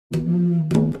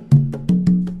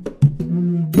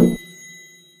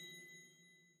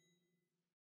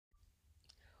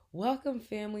Welcome,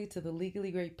 family, to the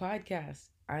Legally Great Podcast.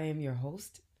 I am your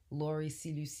host, Laurie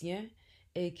C. Lucien,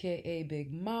 aka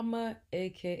Big Mama,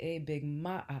 aka Big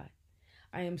Ma'a.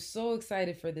 I am so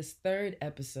excited for this third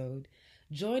episode.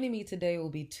 Joining me today will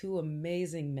be two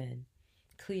amazing men,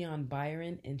 Cleon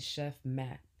Byron and Chef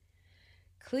Matt.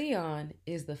 Cleon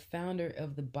is the founder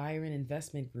of the Byron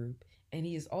Investment Group, and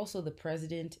he is also the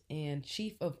president and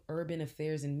chief of urban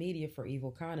affairs and media for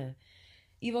Evocana.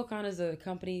 Evocana is a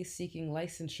company seeking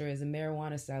licensure as a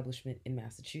marijuana establishment in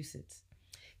Massachusetts.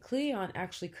 Cleon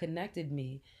actually connected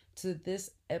me to this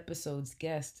episode's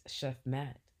guest, Chef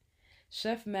Matt.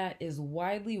 Chef Matt is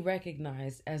widely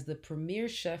recognized as the premier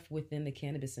chef within the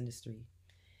cannabis industry.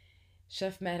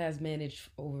 Chef Matt has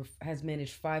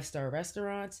managed five-star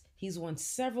restaurants. He's won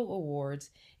several awards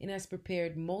and has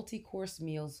prepared multi-course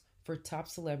meals for top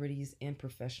celebrities and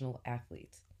professional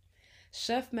athletes.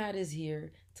 Chef Matt is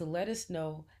here to let us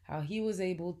know how he was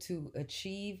able to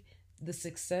achieve the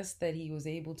success that he was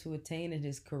able to attain in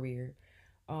his career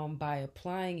by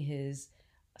applying his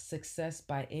success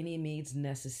by any means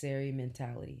necessary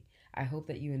mentality. I hope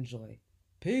that you enjoy.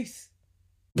 Peace.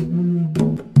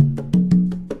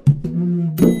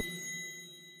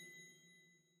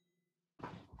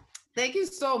 Thank you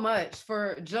so much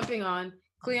for jumping on.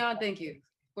 Cleon, thank you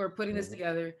for putting this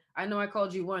together. I know I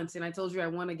called you once and I told you I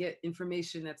want to get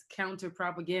information that's counter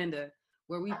propaganda,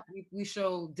 where we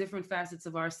show different facets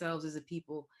of ourselves as a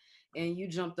people, and you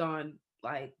jumped on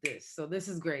like this. So this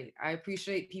is great. I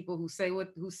appreciate people who say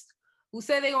who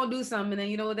say they gonna do something, and then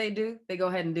you know what they do? They go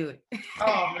ahead and do it.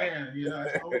 Oh man, it's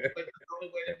the only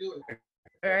way to do it.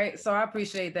 All right. So I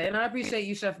appreciate that. And I appreciate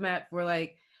you, Chef Matt, for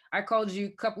like, I called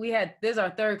you we had this is our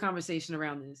third conversation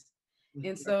around this.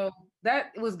 And so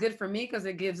that was good for me because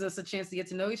it gives us a chance to get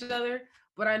to know each other.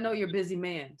 But I know you're a busy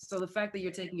man. So the fact that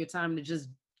you're taking your time to just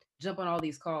jump on all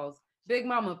these calls, Big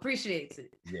Mama appreciates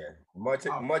it. Yeah, much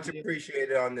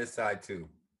appreciated on this side too.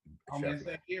 I mean,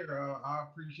 same here. I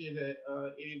appreciate it.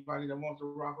 Anybody that wants to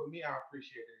rock with me, I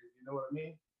appreciate it. You know what I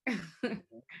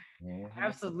mean?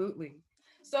 Absolutely.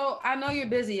 So I know you're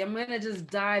busy. I'm gonna just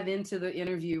dive into the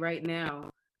interview right now.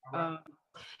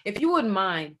 If you wouldn't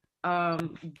mind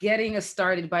getting us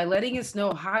started by letting us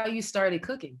know how you started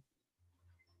cooking.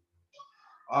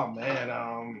 Oh man,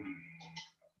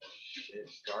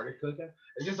 started cooking.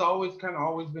 It's just always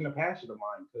always been a passion of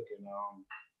mine, cooking.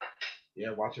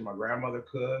 Yeah, watching my grandmother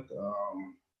cook.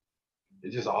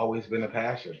 It's just always been a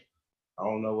passion. I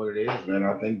don't know what it is, man.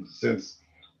 I think since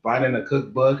finding a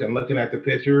cookbook and looking at the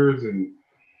pictures and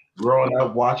growing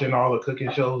up watching all the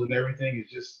cooking shows and everything,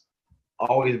 it's just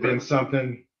always been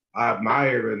something I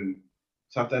admired and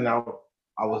something I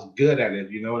was good at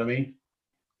it. You know what I mean?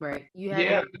 Right.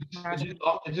 Yeah,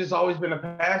 it's just always been a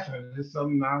passion. It's just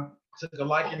something I took a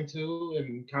liking to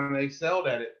and kind of excelled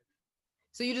at it.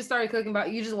 So you just started cooking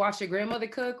you just watched your grandmother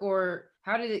cook, or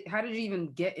how did you even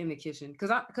get in the kitchen?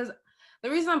 Because the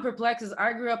reason I'm perplexed is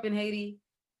I grew up in Haiti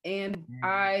and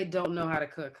I don't know how to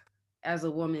cook as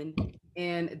a woman.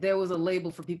 And there was a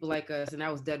label for people like us, and that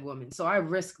was dead woman. So I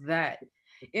risked that.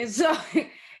 And so,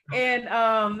 and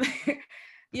I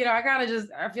kind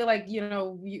of I feel like,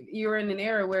 you're in an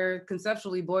era where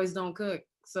conceptually boys don't cook.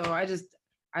 So I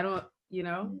don't,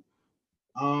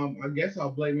 I guess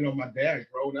I'll blame it on my dad.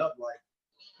 Growing up, like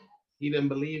he didn't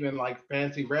believe in like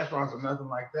fancy restaurants or nothing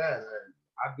like that. And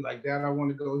I'd be like, Dad, I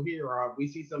want to go here. Or we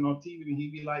see something on TV, and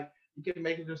he'd be like, you can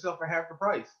make it yourself for half the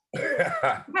price.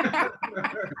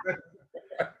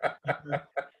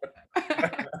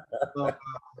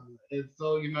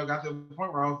 So, got to the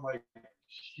point where I was like,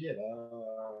 shit,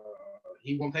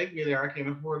 he won't take me there. I can't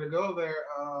afford to go there.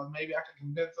 Maybe I could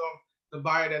convince him to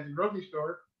buy it at the grocery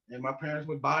store, and my parents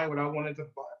would buy what I wanted to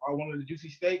buy. If I wanted a juicy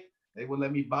steak, they would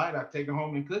let me buy it. I'd take it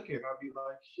home and cook it. I'd be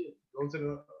like, shit, go to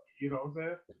the, you know what I'm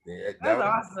saying? Yeah, That's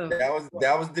awesome.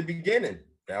 That was the beginning.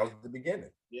 That was the beginning.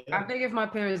 Yeah. I think if my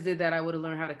parents did that, I would have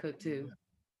learned how to cook too.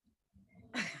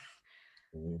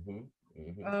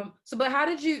 But how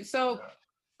did you? So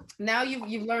now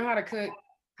you've learned how to cook.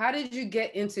 How did you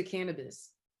get into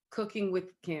cannabis? Cooking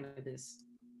with cannabis?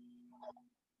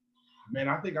 Man,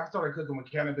 I think I started cooking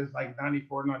with cannabis like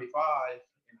 94, 95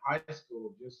 in high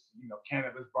school. Just,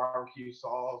 cannabis barbecue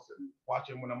sauce and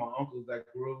watching one of my uncles that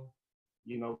grew,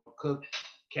 cook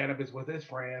cannabis with his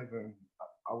friends. And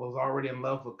I was already in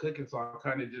love with cooking, so I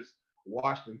kind of just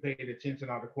watched and paid attention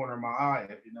out the corner of my eye,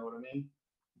 if you know what I mean.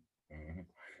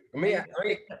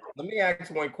 Let me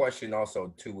ask one question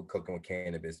also too with cooking with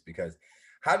cannabis, because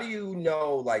How do you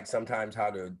know, like, sometimes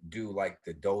how to do like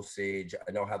the dosage?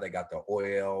 I know how they got the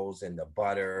oils and the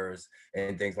butters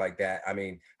and things like that. I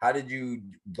mean, how did you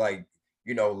like,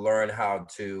 learn how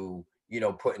to,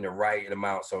 put in the right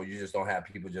amount so you just don't have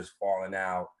people just falling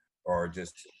out or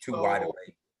just too wide So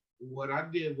awake? what I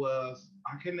did was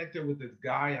I connected with this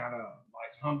guy out of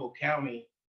like Humboldt County,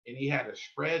 and he had a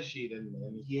spreadsheet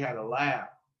and he had a lab,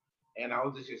 and I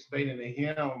was just explaining to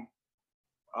him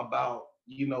about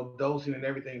dosing and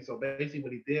everything. So basically,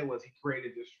 what he did was he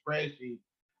created this spreadsheet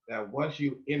that once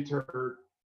you enter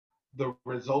the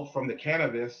results from the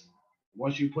cannabis,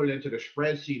 once you put it into the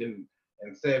spreadsheet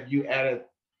and say if you added,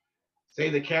 say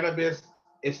the cannabis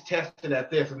is tested at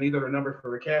this, and these are the numbers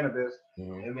for the cannabis,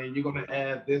 Mhm. and then you're going to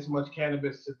add this much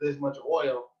cannabis to this much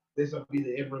oil, this will be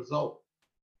the end result.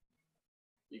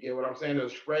 You get what I'm saying?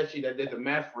 There's a spreadsheet that did the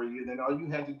math for you. Then all you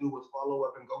had to do was follow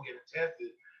up and go get it tested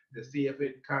to see if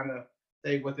it kind of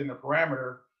stayed within the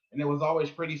parameter. And it was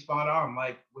always pretty spot on,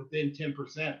 like within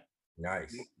 10%.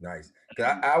 Nice, nice.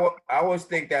 'Cause I always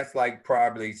think that's like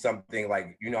probably something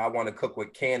like, I want to cook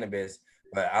with cannabis,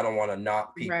 but I don't want to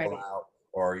knock people Right. out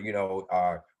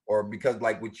or because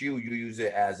like with you use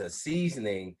it as a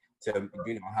seasoning to,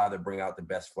 how to bring out the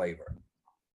best flavor.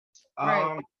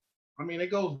 Right. I mean, it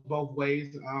goes both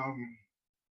ways.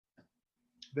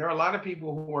 There are a lot of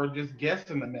people who are just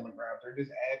guessing the milligrams. They're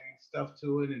just adding stuff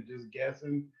to it and just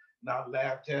guessing, not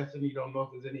lab testing. You don't know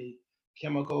if there's any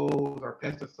chemicals or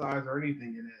pesticides or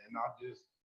anything in it. And I've just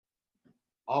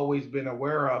always been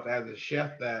aware of as a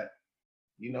chef that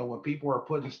when people are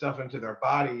putting stuff into their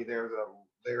body, there's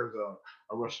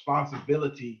a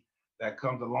responsibility that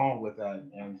comes along with that.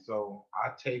 And so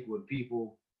I take what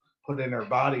people put in their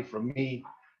body from me,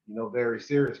 very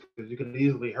serious because you could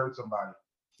easily hurt somebody.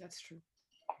 That's true.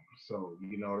 So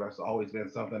that's always been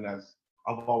something that's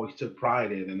I've always took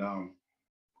pride in, and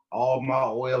all my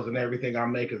oils and everything I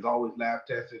make is always lab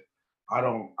tested. I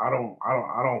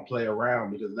don't play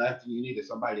around because last thing you need is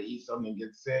somebody to eat something and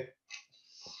get sick.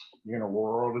 You're in a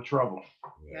world of trouble.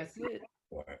 Yeah. That's it.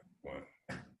 Right, right.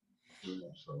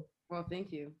 So Well,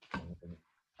 thank you.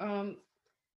 Um,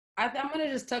 I'm gonna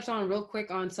just touch on real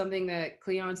quick on something that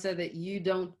Cleon said, that you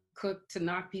don't cook to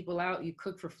knock people out, you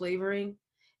cook for flavoring.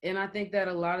 And I think that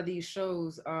a lot of these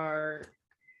shows are,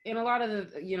 in a lot of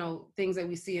the things that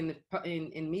we see in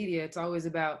in media, it's always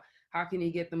about how can you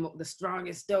get the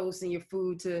strongest dose in your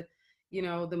food to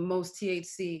the most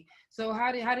THC. So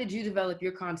how did you develop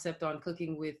your concept on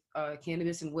cooking with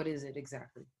cannabis, and what is it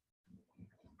exactly?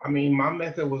 I mean, my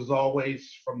method was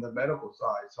always from the medical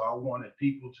side. So I wanted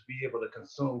people to be able to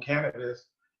consume cannabis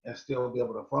and still be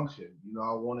able to function.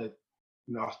 I wanted,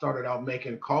 I started out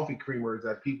making coffee creamers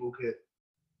that people could,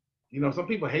 some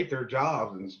people hate their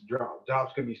jobs and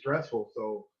jobs can be stressful.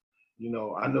 So,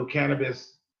 I know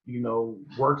cannabis,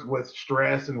 works with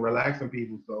stress and relaxing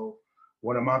people. So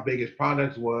one of my biggest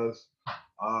products was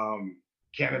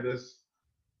cannabis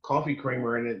coffee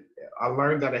creamer, and I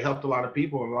learned that it helped a lot of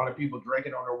people, and a lot of people drank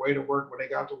it on their way to work when they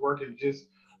got to work and just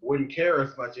wouldn't care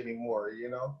as much anymore.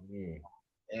 Mm.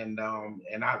 And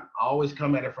I always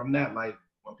come at it from that. Like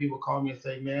when people call me and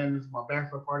say, "Man, this is my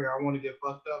bachelor party. I want to get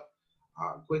fucked up,"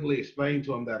 I quickly explain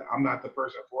to them that I'm not the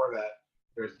person for that.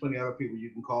 There's plenty of other people you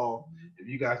can call if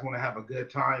you guys want to have a good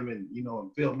time and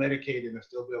and feel medicated and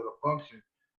still be able to function.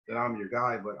 Then I'm your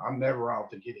guy. But I'm never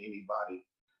out to get anybody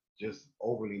just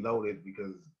overly loaded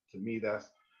because to me that's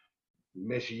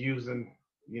misusing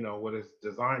what it's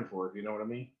designed for. If you know what I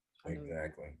mean.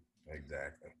 Exactly.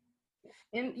 Exactly.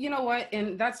 And you know what?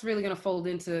 And that's really going to fold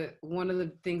into one of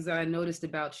the things that I noticed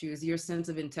about you is your sense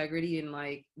of integrity, and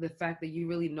like the fact that you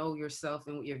really know yourself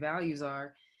and what your values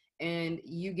are. And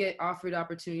you get offered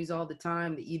opportunities all the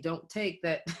time that you don't take,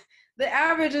 that the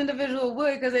average individual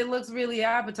would, because it looks really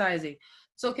appetizing.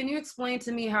 So can you explain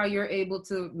to me how you're able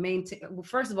to maintain, well,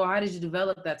 first of all, how did you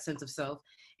develop that sense of self?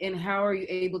 And how are you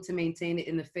able to maintain it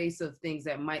in the face of things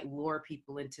that might lure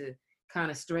people into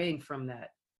kind of straying from that?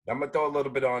 I'm gonna throw a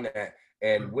little bit on that.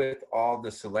 And with all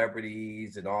the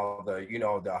celebrities and all the,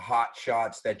 the hot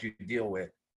shots that you deal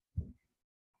with.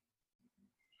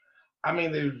 I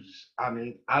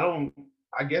don't.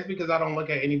 I guess because I don't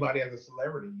look at anybody as a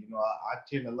celebrity. I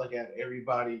tend to look at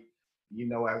everybody,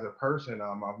 as a person.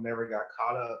 I've never got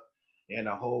caught up in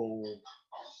a whole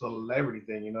celebrity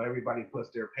thing. Everybody puts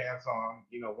their pants on,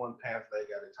 one pants leg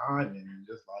at a time, and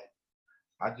just like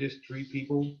I just treat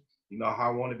people, how I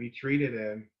want to be treated,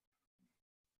 and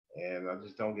I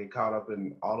just don't get caught up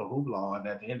in all the hoopla. And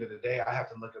at the end of the day, I have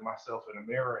to look at myself in the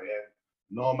mirror, and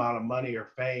no amount of money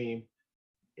or fame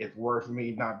it's worth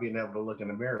me not being able to look in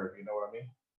the mirror. You know what I mean?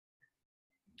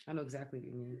 I know exactly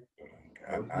what you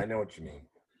mean. I know what you mean.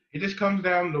 it just comes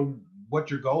down to what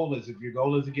your goal is. If your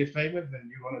goal is to get famous, then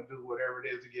you're going to do whatever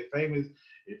it is to get famous.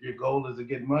 If your goal is to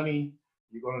get money,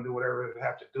 you're going to do whatever you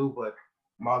have to do. But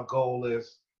my goal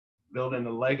is building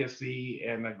a legacy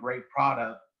and a great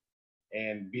product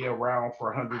and be around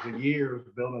for hundreds of years,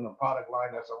 building a product line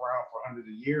that's around for hundreds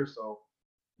of years. So,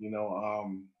 you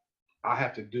know, I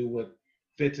have to do what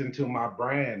fits into my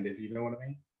brand, if you know what I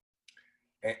mean.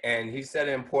 And he said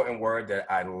an important word that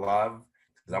I love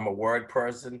because I'm a word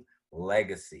person: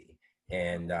 legacy.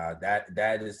 And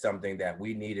that is something that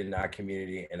we need in our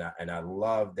community. And I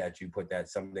love that you put that,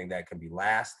 something that can be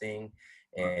lasting.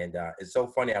 And it's so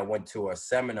funny. I went to a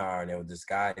seminar and there was this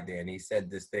guy there, and he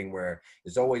said this thing where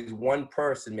there's always one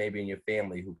person maybe in your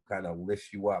family who kind of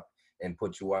lifts you up and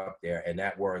puts you up there. And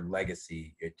that word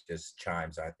legacy, it just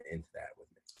chimes into that with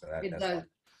me. So It that's does. awesome.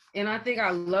 And I think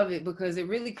I love it because it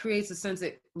really creates a sense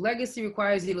that legacy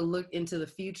requires you to look into the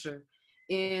future.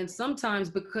 And sometimes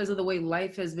because of the way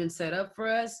life has been set up for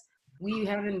us, we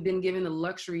haven't been given the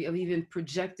luxury of even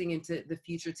projecting into the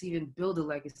future to even build a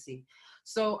legacy.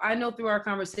 So I know through our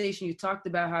conversation, you talked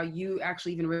about how you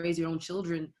actually even raise your own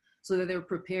children so that they're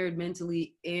prepared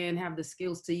mentally and have the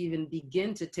skills to even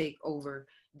begin to take over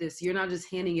this. You're not just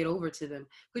handing it over to them.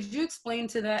 Could you explain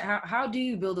to that, how do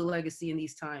you build a legacy in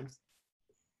these times?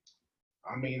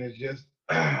 I mean, it's just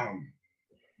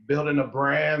building a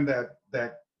brand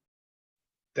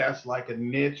that's like a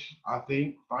niche. I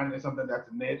think finding something that's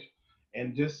a niche,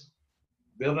 and just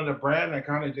building a brand that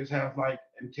kind of just has like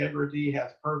integrity,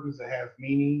 has purpose, it has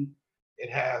meaning, it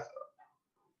has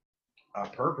a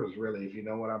purpose really, if you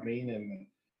know what I mean. And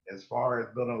as far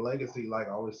as building a legacy, like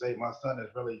I always say, my son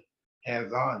is really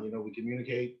hands on. You know, we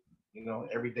communicate, you know,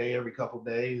 every day, every couple of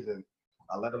days, and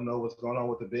I let him know what's going on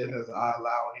with the business. I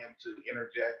allow him to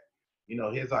interject, you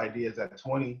know, his ideas at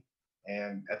 20.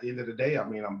 And at the end of the day, I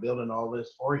mean, I'm building all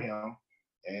this for him,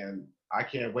 and I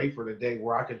can't wait for the day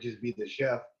where I could just be the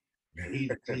chef and he's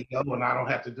the CEO, and I don't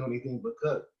have to do anything but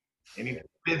cook. Any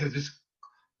business, just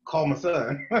call my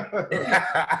son.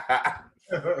 I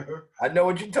know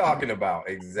what you're talking about.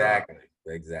 Exactly.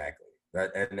 Exactly.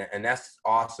 And that's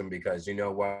awesome because you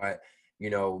know what, you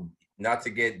know, not to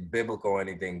get biblical or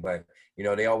anything, but you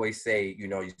know, they always say, you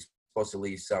know, you're supposed to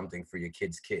leave something for your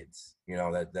kids. You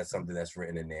know, that's something that's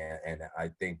written in there. And I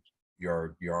think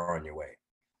you're on your way.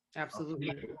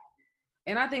 Absolutely.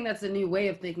 And I think that's a new way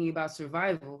of thinking about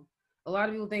survival. A lot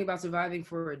of people think about surviving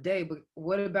for a day, but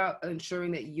what about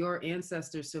ensuring that your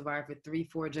ancestors survive for 3,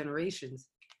 4 generations?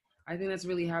 I think that's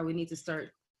really how we need to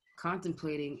start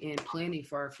contemplating and planning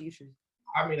for our future.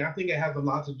 I mean, I think it has a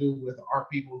lot to do with our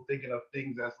people thinking of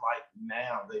things that's like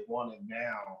now. They want it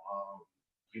now.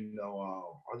 You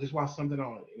know, I just watched something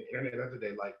on the internet the other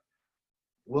day. Like,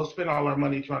 we'll spend all our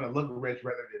money trying to look rich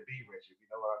rather than be rich. If you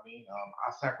know what I mean.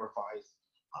 I sacrifice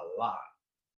a lot.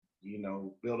 You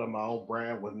know, building my own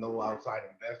brand with no outside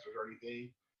investors or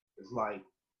anything. It's like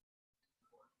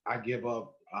I give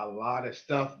up a lot of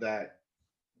stuff that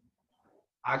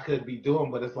I could be doing,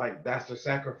 but it's like that's the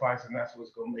sacrifice, and that's what's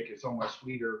gonna make it so much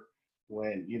sweeter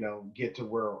when you know get to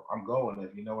where I'm going.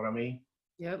 If you know what I mean.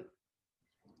 Yep.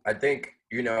 I think,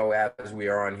 you know, as we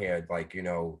are on here, like, you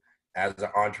know, as an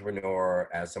entrepreneur,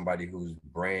 as somebody who's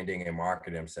branding and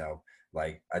marketing himself,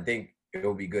 like, I think it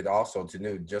would be good also to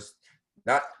know just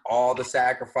not all the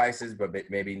sacrifices, but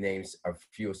maybe names a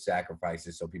few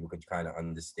sacrifices so people could kind of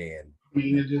understand. I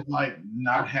mean, it's just like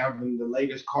not having the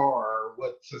latest car, or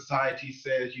what society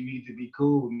says you need to be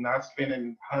cool, not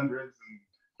spending hundreds and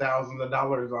thousands of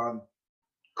dollars on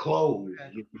clothes,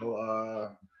 you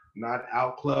know, not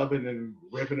out clubbing and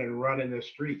ripping and running the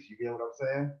streets. You get what I'm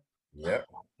saying? Yep.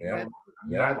 You Yep. know,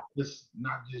 Yep.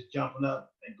 not just jumping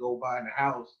up and go buying a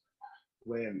house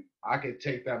when I could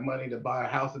take that money to buy a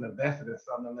house and invest it in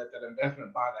something and let that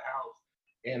investment buy the house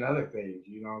and other things.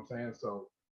 You know what I'm saying? So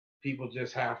people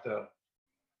just have to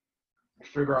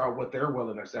figure out what they're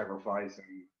willing to sacrifice,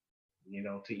 and you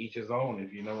know, to each his own.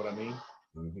 If you know what I mean.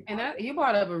 Mhm. And that, you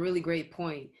brought up a really great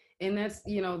point. And that's,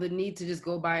 you know, the need to just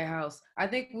go buy a house. I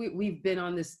think we've been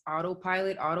on this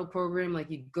autopilot, auto program.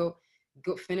 Like you go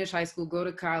finish high school, go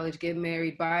to college, get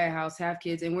married, buy a house, have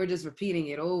kids, and we're just repeating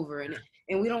it over.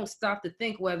 And we don't stop to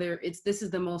think whether this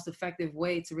is the most effective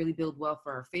way to really build wealth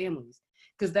for our families.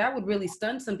 Because that would really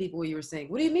stun some people what you were saying.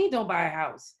 What do you mean don't buy a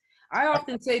house? I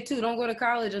often say too, don't go to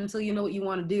college until you know what you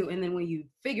want to do. And then when you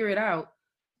figure it out,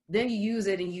 then you use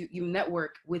it and you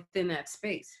network within that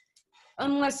space,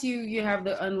 unless you have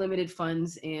the unlimited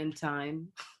funds and time.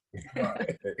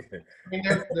 Right. I mean,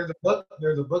 there's a book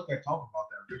that talks about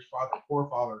that. Rich Father Poor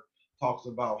Father talks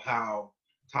about how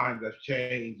times have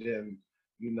changed, and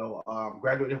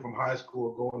graduating from high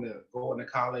school, going to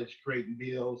college, creating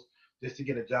deals just to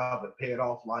get a job and pay it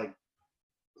off. Like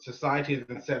society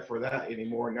isn't set for that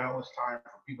anymore. Now it's time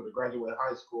for people to graduate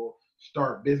high school,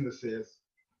 start businesses,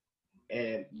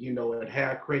 and and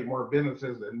have create more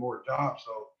businesses and more jobs.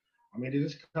 So I mean, it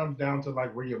just comes down to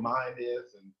like where your mind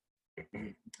is,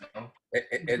 and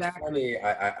It's Exactly. funny.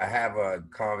 I have a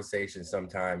conversation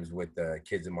sometimes with the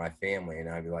kids in my family, and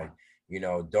I'd be like,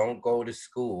 don't go to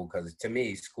school because to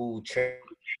me, school trains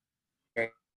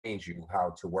you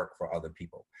how to work for other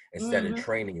people instead of Hmm.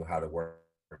 training you how to work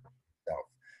for yourself.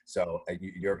 So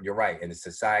you're right, and the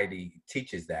society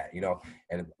teaches that,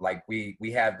 and like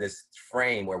we have this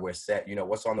frame where we're set.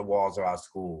 What's on the walls of our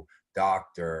school?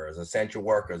 Doctors, essential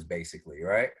workers, basically,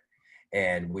 right?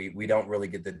 And we don't really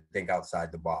get to think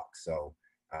outside the box. So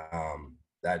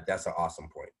that's an awesome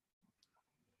point.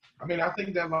 I mean, I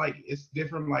think that like it's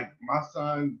different. Like my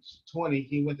son's 20,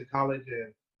 he went to college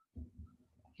and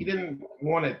he didn't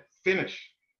want to finish.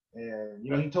 And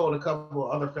he told a couple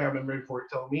of other family members before he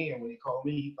told me. And when he called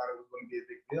me, he thought it was going to be a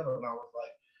big deal. And I was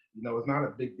like, it's not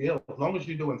a big deal as long as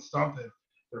you're doing something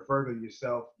to further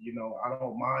yourself. I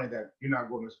don't mind that you're not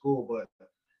going to school, but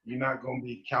you're not going to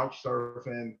be couch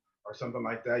surfing or something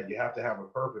like that. You have to have a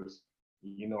purpose,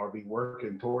 or be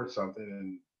working towards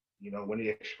something. And when he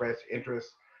expressed interest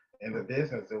in the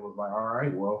business, it was like, all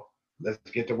right, well, let's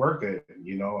get to work then.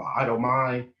 Idle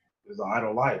mind is an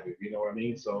idle life, if you know what I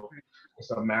mean. So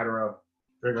it's a matter of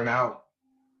figuring out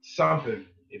something,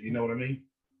 if you know what I mean.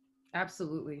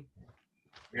 Absolutely.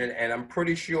 And I'm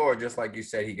pretty sure, just like you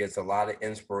said, he gets a lot of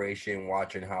inspiration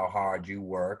watching how hard you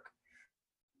work.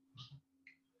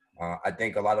 I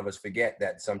think a lot of us forget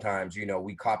that sometimes,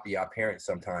 we copy our parents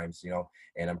sometimes,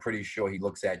 and I'm pretty sure he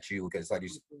looks at you because like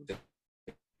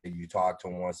you talk to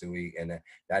him once a week, and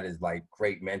that is like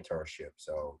great mentorship.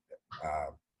 So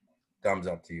thumbs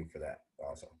up to you for that.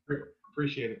 Awesome.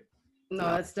 Appreciate it.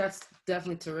 No, that's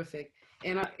definitely terrific.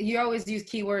 And you always use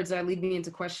keywords that lead me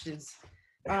into questions.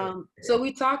 So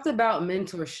we talked about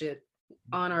mentorship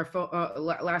on our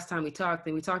last time we talked,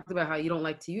 and we talked about how you don't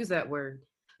like to use that word.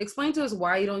 Explain to us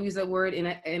why you don't use that word,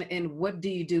 and what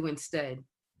do you do instead?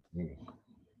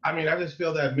 I mean, I just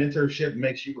feel that mentorship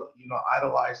makes you,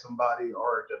 idolize somebody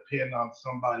or depend on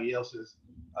somebody else's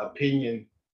opinion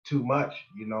too much.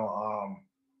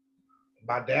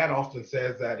 My dad often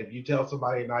says that if you tell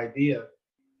somebody an idea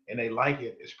and they like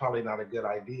it, it's probably not a good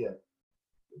idea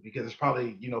because it's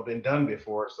probably, been done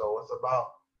before. So it's about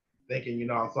thinking,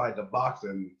 outside the box.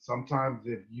 And sometimes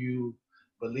if you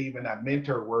believe in that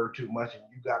mentor word too much and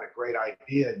you got a great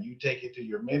idea and you take it to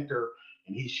your mentor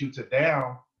and he shoots it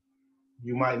down,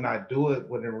 you might not do it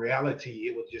when in reality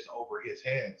it was just over his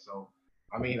head. So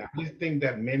I mean, I just think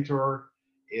that mentor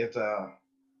is a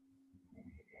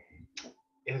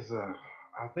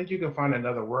I think you can find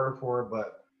another word for it,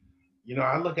 but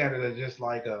I look at it as just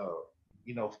like a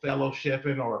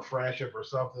fellowshipping or a friendship or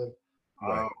something.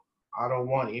 Right. Um, I don't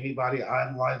want anybody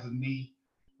idolizing me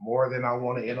more than I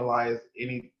want to idolize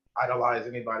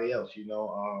anybody else.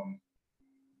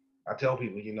 I tell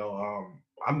people,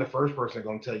 I'm the first person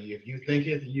going to tell you if you think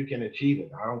it, you can achieve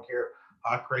it. I don't care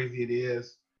how crazy it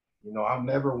is. I'm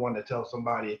never one to tell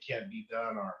somebody it can't be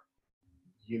done or,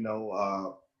 you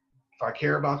know, if I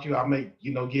care about you,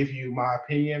 I'll give you my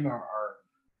opinion or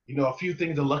a few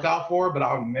things to look out for, but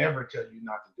I'll never tell you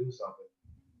not to do something.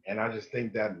 And I just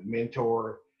think that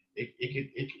mentor,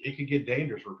 it could get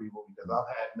dangerous for people because I've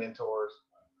had mentors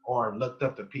or looked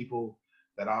up to people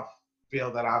that I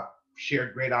feel that I've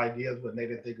shared great ideas when they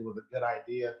didn't think it was a good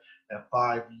idea. And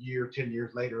 5 years, 10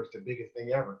 years later, it's the biggest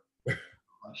thing ever.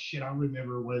 Like shit, I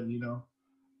remember when,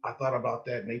 I thought about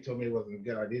that and they told me it wasn't a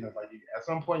good idea. And it's like at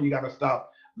some point you got to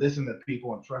stop listening to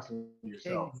people and trusting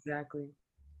yourself. Exactly.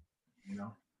 You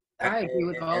know. And, I agree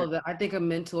with all and, of that. I think a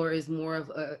mentor is more of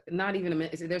a, not even a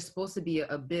mentor, they're supposed to be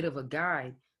a bit of a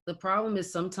guide. The problem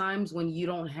is sometimes when you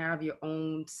don't have your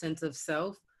own sense of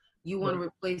self, you want to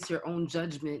replace your own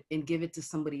judgment and give it to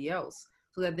somebody else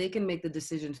so that they can make the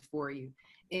decisions for you.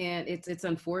 And it's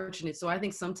unfortunate. So I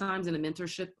think sometimes in a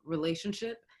mentorship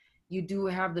relationship, you do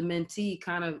have the mentee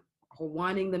kind of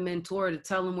wanting the mentor to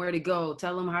tell them where to go,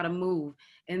 tell them how to move,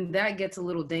 and that gets a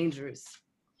little dangerous.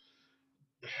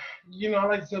 I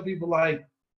like to tell people like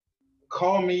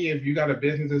call me if you got a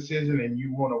business decision and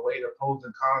you want to weigh the pros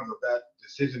and cons of that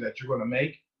decision that you're going to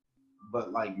make,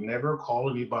 but like never call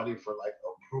anybody for like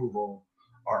approval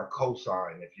or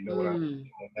cosign, if you know what I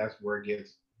mean. And that's where it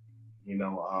gets, you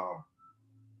know, um,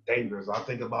 dangerous. I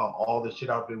think about all the shit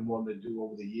I've been wanting to do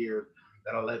over the years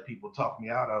that I let people talk me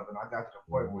out of, and I got to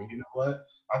the point where you know what,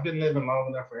 I've been living long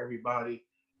enough for everybody.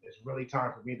 it's really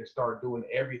time for me to start doing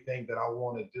everything that I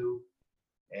want to do.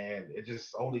 And it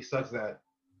just only sucks that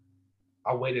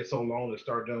I waited so long to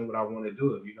start doing what I want to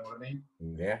do. If you know what I mean?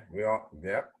 Yeah, we all.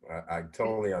 Yeah, I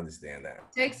totally understand that.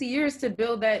 It takes years to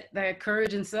build that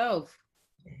courage in self.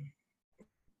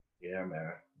 Yeah,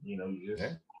 man. You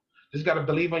Yeah. just got to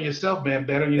believe on yourself, man.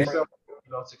 Bet on yourself.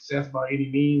 Success by any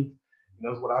means.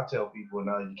 Is what I tell people.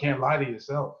 And you can't lie to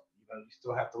yourself. You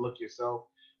still have to look yourself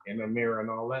in the mirror and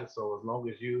all that. So as long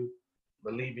as you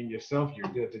believe in yourself, you're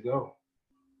good to go.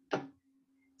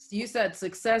 You said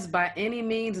success by any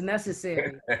means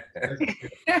necessary.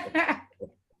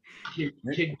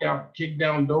 Kick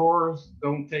down doors.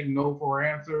 Don't take no for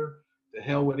an answer. To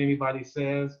hell what anybody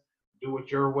says. Do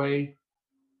it your way.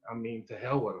 I mean, to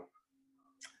hell with them.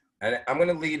 And I'm going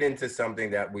to lead into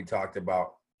something that we talked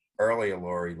about earlier,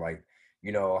 Lori, like,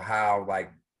 how,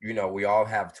 like, we all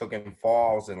have taken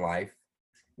falls in life,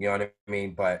 you know what I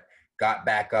mean? But got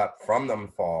back up from them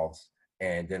falls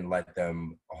and didn't let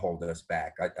them hold us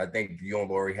back. I think you and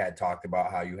Lori had talked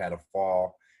about how you had a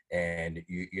fall and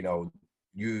you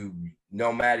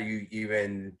no matter you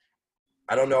even,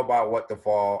 I don't know about what the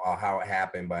fall or how it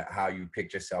happened, but how you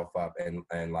picked yourself up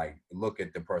and like look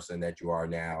at the person that you are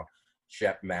now,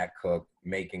 Chef Matt Cook,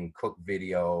 making cook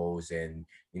videos and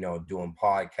doing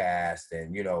podcasts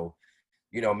and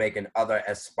making other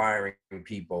aspiring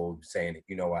people saying,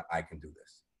 you know what, I can do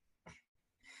this.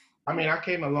 I mean, I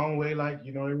came a long way like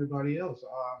everybody else.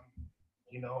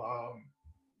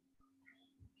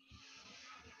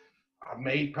 I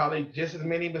made probably just as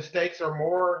many mistakes or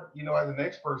more, as the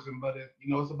next person, but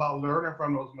it's about learning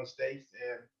from those mistakes.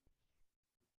 And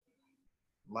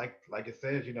like it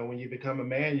says, when you become a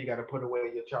man, you got to put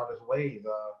away your childish ways.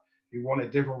 If you want a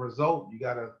different result, you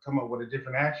got to come up with a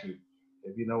different action,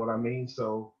 if you know what I mean.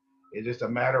 So it's just a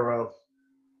matter of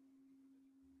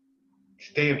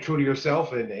staying true to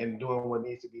yourself and doing what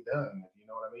needs to be done, if you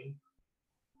know what I mean.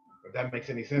 If that makes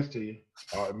any sense to you.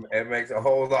 It makes a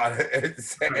whole lot of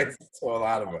sense to a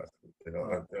lot of us. To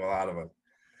a lot of us.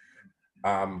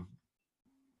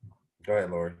 Go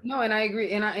ahead, Lori. No, and I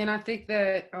agree, and I think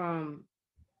that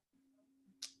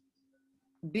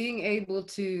being able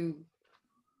to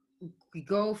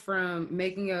go from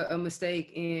making a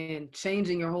mistake and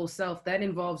changing your whole self, that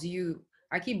involves you.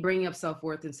 I keep bringing up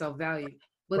self-worth and self-value,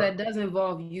 but that does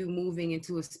involve you moving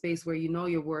into a space where you know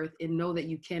your worth and know that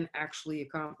you can actually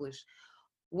accomplish.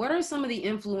 What are some of the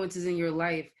influences in your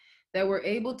life that were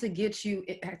able to get you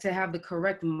to have the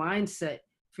correct mindset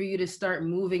for you to start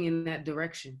moving in that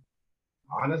direction?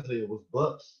 Honestly, it was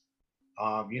books.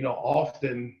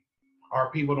 Often our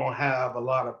people don't have a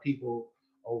lot of people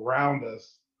around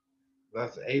us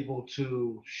that's able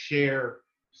to share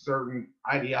certain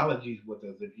ideologies with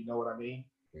us, if you know what I mean.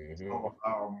 Mm-hmm. So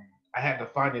I had to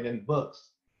find it in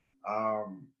books. I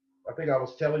think I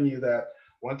was telling you that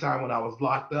one time when I was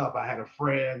locked up, I had a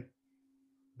friend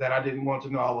that I didn't want to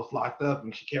know I was locked up,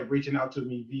 and she kept reaching out to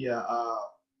me via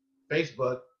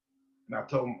Facebook. And I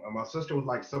told my sister was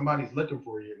like, somebody's looking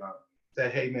for you. And I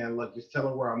said, hey man, look, just tell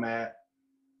her where I'm at.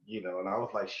 And I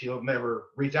was like, she'll never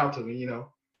reach out to me,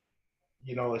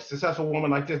 a successful woman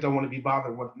like this don't want to be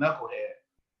bothered with a knucklehead.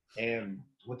 And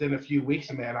within a few weeks,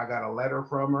 man, I got a letter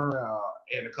from her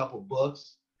and a couple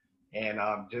books. And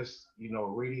just,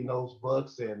 reading those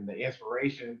books and the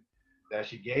inspiration that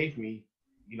she gave me,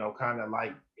 kind of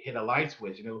like hit a light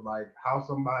switch. And it was like how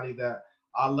somebody that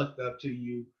I looked up to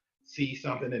you see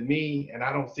something in me and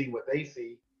I don't see what they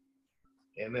see.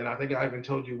 And then I think I even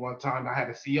told you one time I had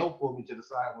a CO pull me to the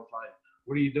side and was like,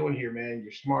 what are you doing here, man?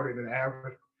 You're smarter than the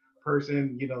average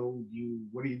person.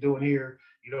 What are you doing here?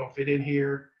 You don't fit in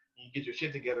here. You get your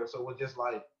shit together. So it was just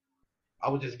like, I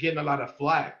was just getting a lot of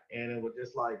flack. And it was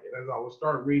just like, as I would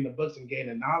start reading the books and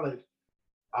gaining knowledge,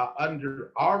 I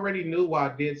already knew why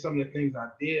I did some of the things I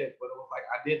did, but it was like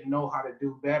I didn't know how to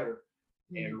do better.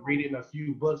 And reading a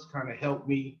few books kind of helped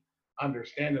me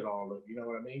understand it all. You know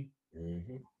what I mean?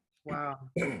 Mm-hmm. Wow.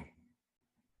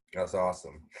 That's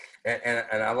awesome. And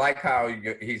I like how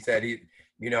he said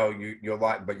you're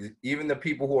like, but even the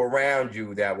people who are around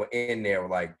you that were in there were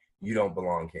like, you don't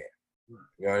belong here.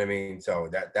 You know what I mean? So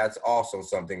that's also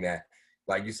something that,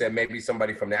 like you said, maybe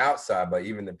somebody from the outside, but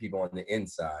even the people on the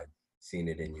inside seen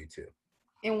it in you too.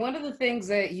 And one of the things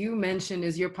that you mentioned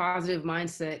is your positive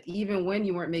mindset, even when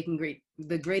you weren't making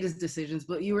the greatest decisions,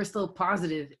 but you were still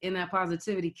positive, and that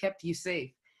positivity kept you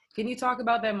safe. Can you talk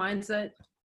about that mindset?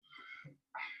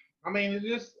 I mean, it's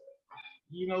just,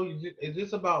 it's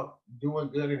just about doing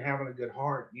good and having a good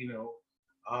heart.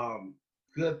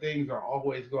 Good things are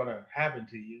always going to happen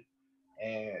to you.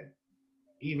 And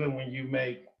even when you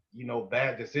make,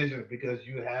 bad decisions, because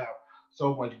you have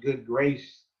so much good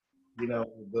grace you know,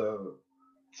 the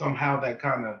somehow that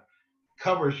kind of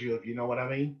covers you, if you know what I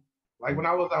mean. Like when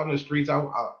I was out in the streets, I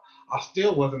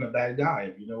still wasn't a bad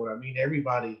guy, if you know what I mean.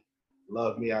 Everybody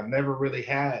loved me. I never really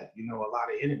had, you know, a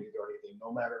lot of enemies or anything.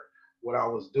 No matter what I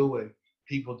was doing,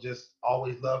 people just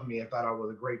always loved me and thought I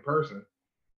was a great person.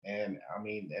 And I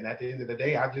mean, and at the end of the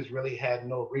day, I just really had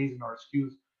no reason or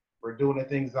excuse for doing the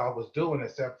things I was doing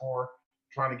except for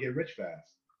trying to get rich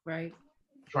fast, Right.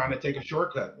 trying to take a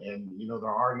shortcut. And, you know, there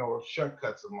are no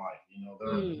shortcuts in life. You know, there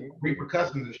are Mm.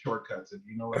 repercussions of shortcuts, if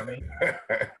you know what I mean.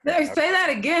 Say that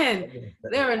again.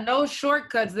 There are no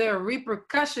shortcuts. There are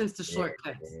repercussions to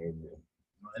shortcuts.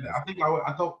 And I think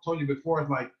I told you before, it's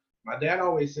like my dad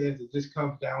always says it just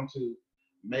comes down to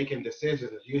making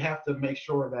decisions. You have to make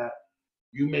sure that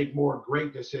you make more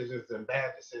great decisions than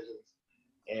bad decisions.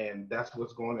 And that's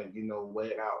what's going to, you know, weigh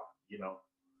it out, you know.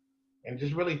 And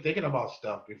just really thinking about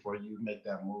stuff before you make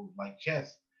that move. Like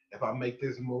chess, if I make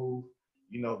this move,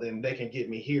 you know, then they can get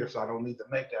me here, so I don't need to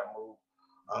make that move.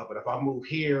 But if I move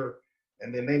here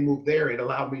and then they move there, it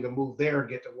allowed me to move there and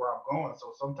get to where I'm going.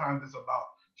 So sometimes it's about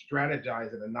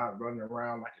strategizing and not running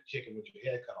around like a chicken with your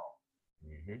head cut off.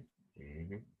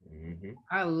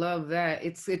 I love that.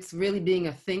 It's really being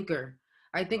a thinker.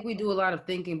 I think we do a lot of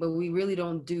thinking, but we really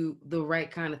don't do the right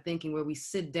kind of thinking where we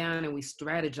sit down and we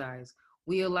strategize.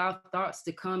 We allow thoughts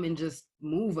to come and just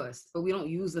move us, but we don't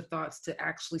use the thoughts to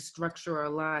actually structure our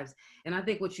lives. And I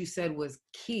think what you said was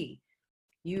key.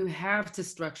 You have to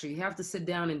structure, you have to sit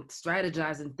down and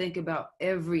strategize and think about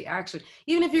every action,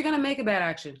 even if you're going to make a bad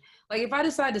action. Like if I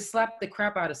decide to slap the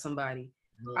crap out of somebody,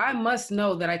 I must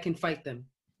know that I can fight them.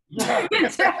 You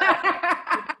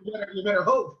better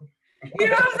hope. You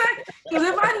know what I'm saying? Because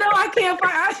if I know I can't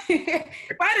fight,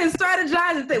 if I didn't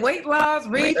strategize and think weight loss,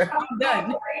 reach, I'm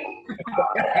done.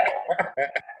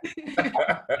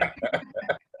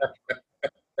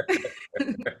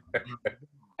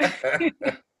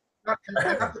 I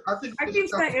keep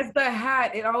saying it's the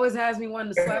hat. It always has me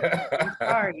wanting to slap. I'm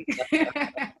sorry.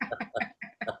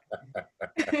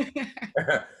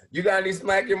 You got any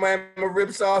smack your mama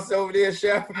rib sauce over there,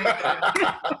 chef?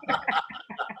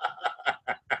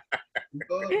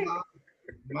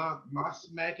 My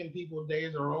smacking people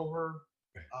days are over.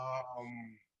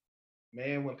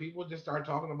 Man, when people just start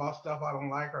talking about stuff I don't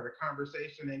like or the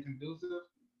conversation ain't conducive,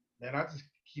 man, I just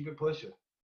keep it pushing.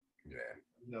 Yeah.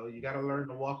 You know, you got to learn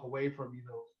to walk away from, you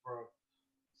know, from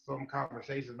some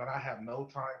conversations, but I have no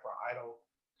time for idle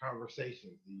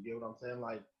conversations. You get what I'm saying?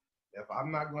 Like, if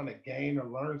I'm not going to gain or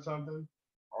learn something,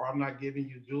 or I'm not giving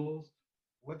you jewels,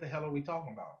 what the hell are we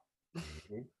talking about?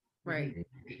 Right.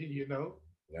 You know?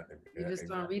 Yeah, You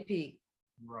just on repeat.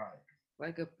 Right.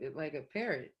 Like a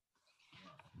parrot.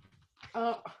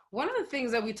 One of the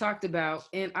things that we talked about,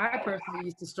 and I personally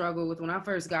used to struggle with when I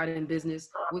first got in business,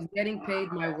 was getting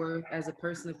paid my worth as a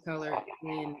person of color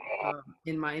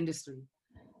in my industry.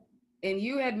 And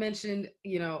you had mentioned,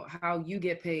 you know, how you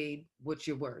get paid what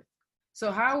you're worth.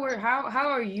 So how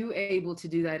are you able to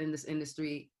do that in this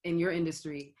industry, in your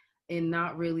industry, and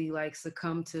not really like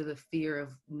succumb to the fear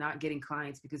of not getting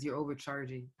clients because you're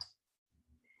overcharging?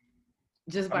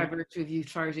 Just by virtue of you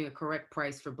charging a correct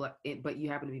price for black, but you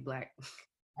happen to be black.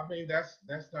 I mean, that's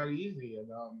not easy, and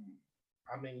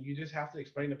I mean, you just have to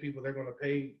explain to people they're going to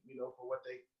pay, you know, for what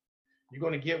you're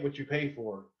going to get what you pay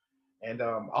for, and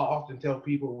I'll often tell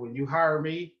people when you hire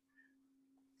me,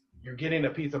 you're getting a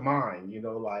peace of mind. You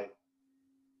know, like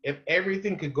if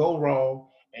everything could go wrong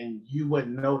and you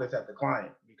wouldn't notice at the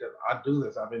client because I do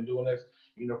this, I've been doing this,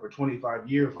 you know, for 25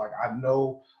 years. Like I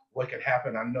know what could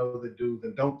happen, I know the do's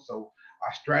and don'ts, so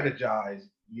I strategize,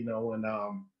 you know, and I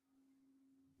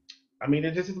mean,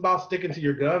 it just is about sticking to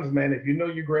your guns, man. If you know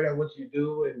you're great at what you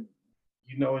do, and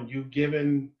you know, and you've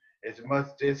given as much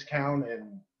discount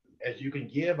and as you can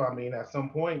give, I mean, at some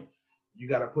point, you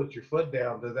got to put your foot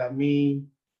down. Does that mean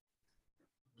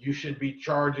you should be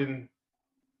charging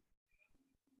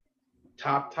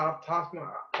top? No,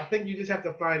 I think you just have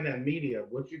to find that medium,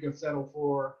 what you can settle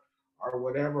for, or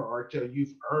whatever, or till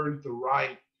you've earned the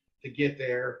right to get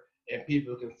there, and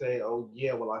people can say, "Oh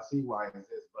yeah, well I see why it's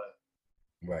this,"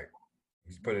 but right,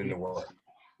 he's putting in the work.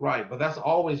 Right, but that's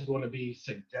always going to be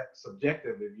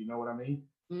subjective, if you know what I mean.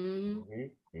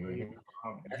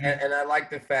 And I like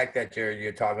the fact that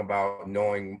you're talking about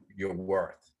knowing your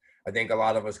worth. I think a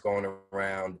lot of us going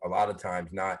around a lot of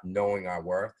times not knowing our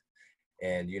worth,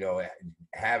 and you know,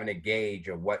 having a gauge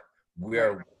of what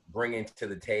we're bringing to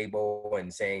the table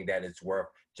and saying that it's worth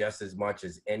just as much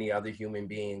as any other human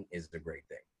being is the great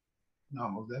thing. No,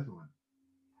 most definitely.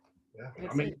 Yeah,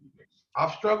 I mean,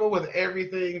 I've struggled with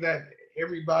everything that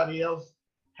everybody else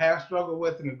has struggled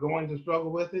with and is going to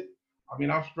struggle with it. I mean,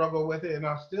 I've struggled with it and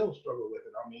I still struggle with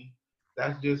it. I mean,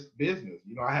 that's just business.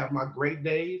 I have my great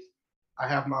days, I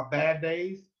have my bad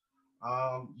days.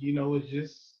 It's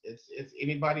just it's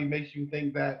anybody makes you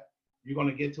think that you're going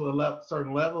to get to a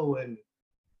certain level and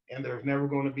there's never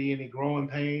going to be any growing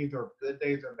pains or good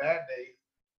days or bad days.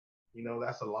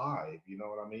 That's a lie. You know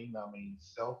what I mean? I mean,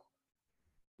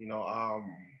 you know,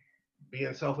 um,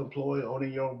 being self-employed,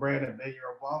 owning your own brand, and being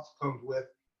your own boss comes with,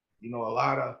 a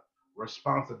lot of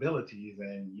responsibilities,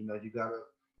 and you gotta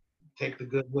take the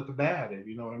good with the bad, if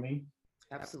you know what I mean.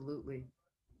 Absolutely.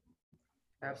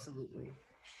 Absolutely.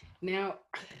 Now,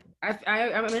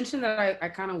 I mentioned that I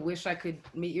kind of wish I could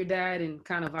meet your dad and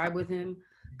kind of vibe with him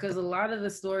because a lot of the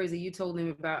stories that you told him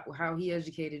about how he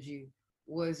educated you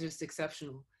was just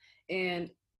exceptional. And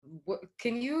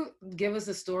can you give us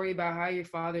a story about how your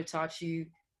father taught you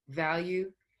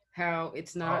value, how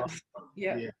it's Uh, not,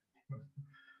 yeah. yeah.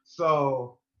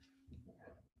 So,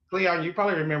 Cleon, you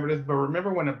probably remember this, but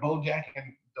remember when the Bo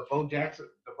Jackson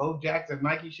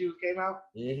Nike shoes came out?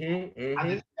 Mm-hmm. I Mm-hmm.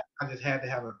 just I just had to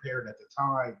have a pair at the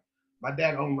time. My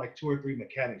dad owned like two or three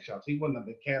mechanic shops. He wasn't a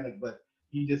mechanic, but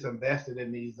he just invested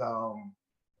in these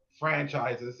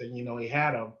franchises, and he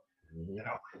had them. Mm-hmm. And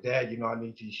I was like, Dad, I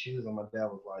need these shoes. And my dad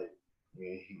was like,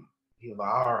 yeah, he was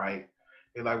like, all right.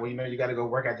 He's like, well, you got to go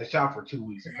work at the shop for 2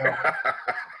 weeks.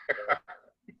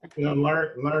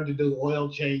 Learn to do oil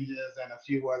changes and a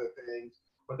few other things.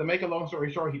 But to make a long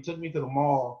story short, he took me to the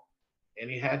mall and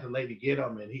he had the lady get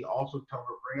them. And he also told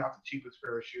her, bring out the cheapest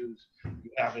pair of shoes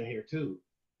you have in here, too.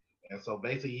 And so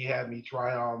basically, he had me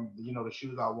try on, the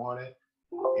shoes I wanted.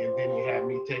 And then he had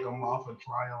me take them off and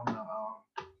try on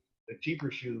the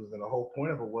cheaper shoes. And the whole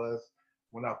point of it was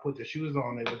when I put the shoes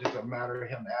on, it was just a matter of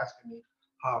him asking me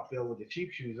how I feel with the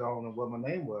cheap shoes on and what my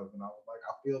name was. And I was like,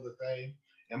 I feel the same.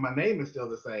 And my name is still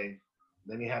the same.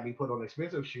 Then he had me put on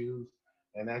expensive shoes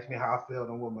and asked me how I felt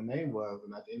and what my name was.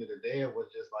 And at the end of the day, it was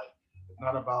just like, it's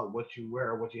not about what you wear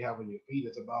or what you have on your feet.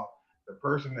 It's about the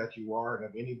person that you are. And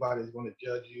if anybody's going to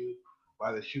judge you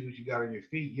by the shoes you got on your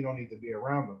feet, you don't need to be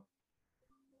around them.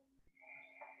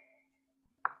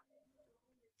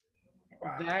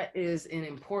 Wow. That is an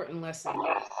important lesson.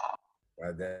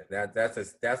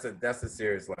 That's a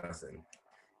serious lesson.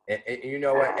 And you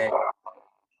know what? And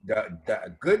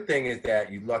the good thing is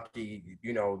that you lucky,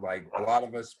 like a lot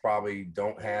of us probably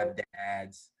don't have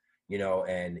dads,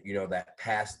 and that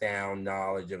passed down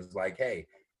knowledge of like, hey,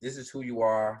 this is who you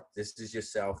are, this is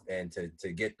yourself, and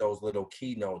to get those little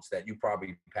keynotes that you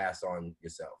probably pass on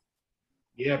yourself.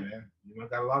 Yeah, man. I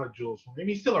got a lot of jewels for him.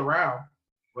 He's still around,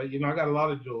 but I got a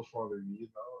lot of jewels for him.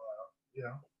 You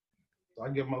know. So I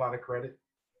give him a lot of credit.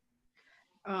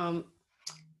 Um,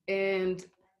 and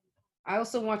I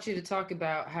also want you to talk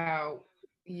about how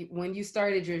when you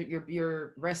started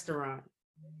your restaurant,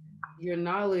 the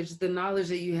knowledge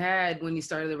that you had when you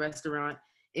started the restaurant,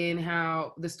 and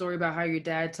how the story about how your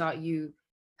dad taught you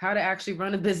how to actually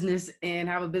run a business and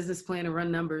have a business plan and run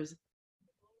numbers.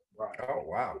 Right. Oh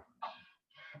wow.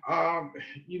 Um,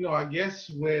 I guess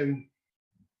when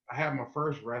I had my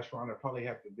first restaurant, it probably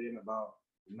had to be in about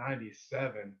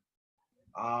 '97.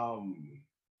 Um,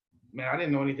 man, I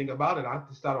didn't know anything about it. I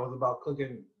just thought it was about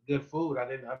cooking good food. I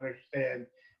didn't understand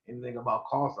anything about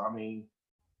cost. I mean,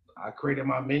 I created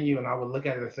my menu and I would look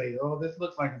at it and say, "Oh, this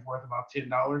looks like it's worth about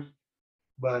 $10."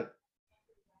 But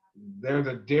there's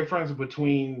a difference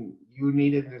between you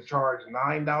needed to charge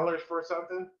 $9 for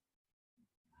something,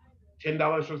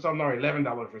 $10 for something, or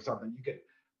 $11 for something. You could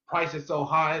price it so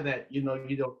high that you don't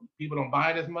people don't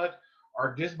buy it as much,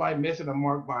 or just by missing the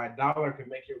mark by $1 can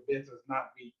make your business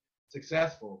not be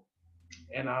successful.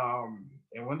 And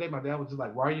one day my dad was just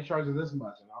like, "Why are you charging this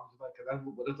much?" And I was just like, "Cause that's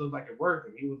what it looks like at work."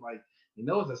 And he was like,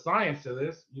 "It's a science to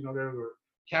this. There were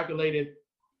calculated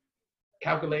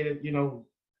calculated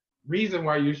reason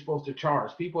why you're supposed to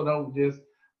charge. People don't just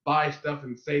buy stuff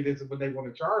and say this is what they want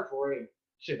to charge for it. And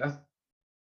shit, that's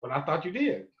what I thought you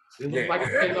did. This looks Yeah. like a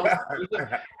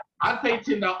 $10. I paid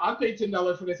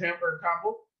 $10 for this hamburger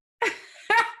combo.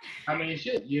 I mean,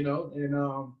 shit.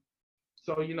 And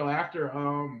so after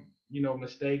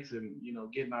mistakes and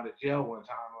getting out of jail one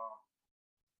time,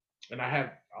 and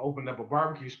I opened up a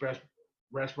barbecue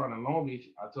restaurant in Long Beach.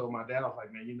 I told my dad, I was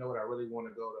like, man, you know what? I really want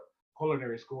to go to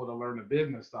culinary school to learn the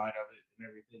business side of it and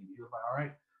everything. He was like, all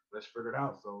right, let's figure it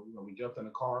out. So we jumped in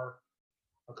the car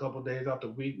a couple of days out the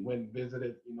week, went and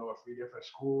visited a few different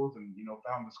schools, and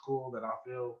found the school that I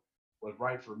feel was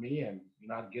right for me. And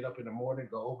I'd get up in the morning,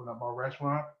 go open up my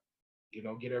restaurant,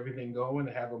 get everything going,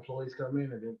 and have employees come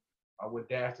in, and then I would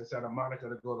dash to Santa Monica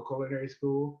to go to culinary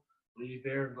school, leave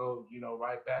there, and go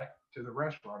right back to the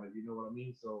restaurant, if you know what I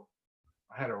mean. So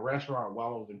I had a restaurant while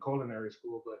I was in culinary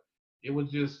school, but it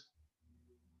was just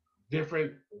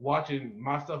different watching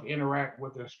myself interact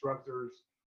with instructors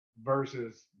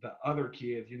versus the other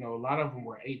kids. You know, a lot of them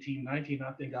were 18, 19.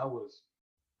 I think I was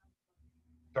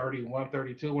 31,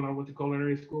 32 when I went to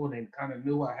culinary school, and they kind of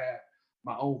knew I had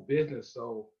my own business.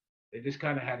 So they just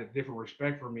kind of had a different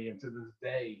respect for me. And to this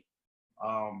day,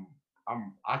 um,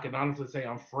 I can honestly say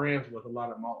I'm friends with a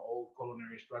lot of my old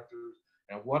culinary instructors,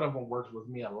 and one of them works with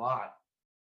me a lot.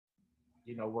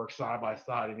 You know, work side by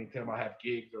side. Anytime I have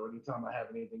gigs or anytime I have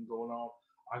anything going on,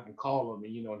 I can call him,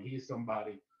 and and he's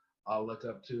somebody I look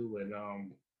up to,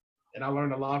 and I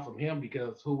learned a lot from him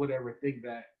because who would ever think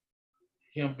that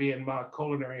him being my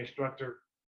culinary instructor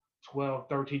 12,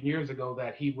 13 years ago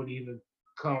that he would even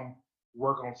come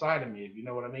work on side of me, if you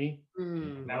know what I mean.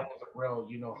 And that was a real,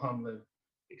 humbling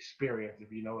experience,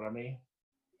 if you know what I mean.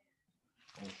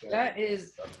 So, That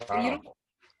is, you know,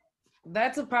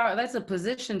 that's a power. That's a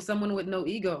position. Someone with no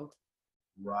ego.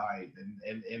 right.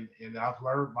 And I've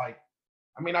learned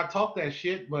I talk that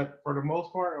shit, but for the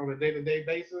most part, on a day-to-day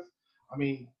basis, I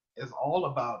mean, it's all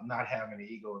about not having an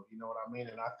ego, if you know what I mean.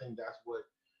 And I think that's what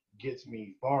gets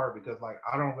me far because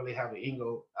I don't really have an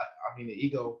ego. An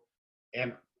ego,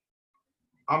 and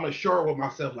I'm assured with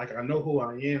myself. Like I know who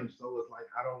I am, so it's like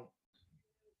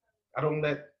I don't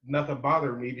let nothing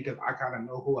bother me because I kind of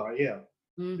know who I am.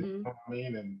 You know what I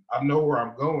mean? And I know where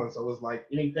I'm going, so it's like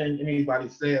anything anybody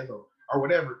says or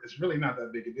whatever, it's really not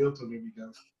that big a deal to me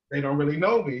because they don't really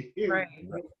know me. Right.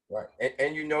 Right.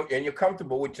 And you know, and you're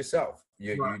comfortable with yourself.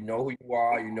 You know who you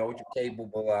are, you know what you're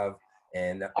capable of,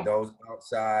 and those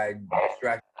outside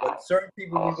distractions. But certain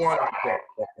people we want out there,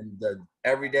 and the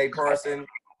everyday person,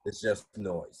 it's just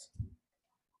noise.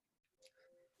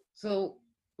 So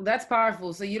that's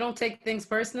powerful. So you don't take things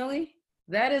personally?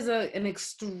 That is an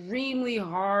extremely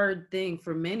hard thing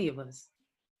for many of us.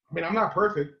 I mean, I'm not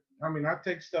perfect. I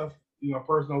take stuff,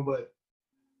 personal, but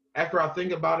after I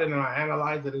think about it and I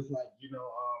analyze it, it's like,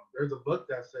 there's a book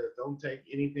that says don't take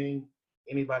anything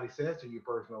anybody says to you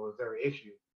personal. It's their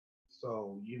issue.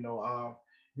 So,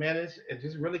 man, it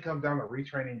just really comes down to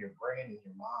retraining your brain and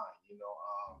your mind,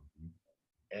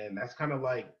 and that's kind of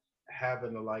like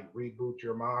having to reboot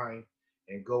your mind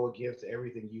and go against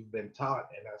everything you've been taught,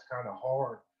 and that's kind of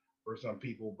hard for some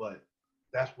people, but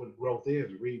that's what growth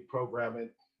is: reprogramming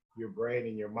your brain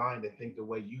and your mind to think the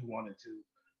way you wanted to,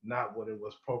 not what it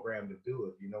was programmed to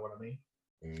do. If you know what I mean.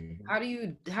 Mm-hmm. How do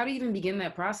you even begin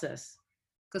that process?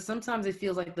 Because sometimes it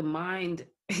feels like the mind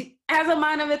has a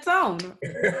mind of its own.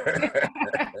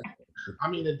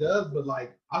 It does, but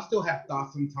I still have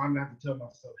thoughts sometimes. I have to tell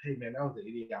myself, "Hey, man, that was an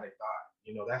idiotic thought."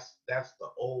 That's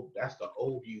the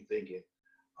old you thinking.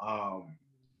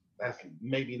 That's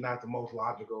maybe not the most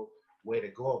logical way to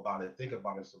go about it. Think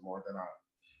about it some more. Then I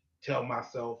tell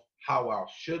myself how I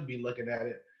should be looking at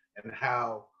it and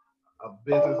how a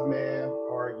businessman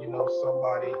or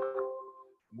somebody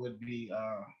would be.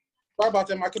 Sorry about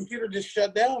that. My computer just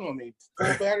shut down on me. Full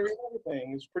battery and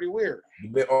everything. It's pretty weird.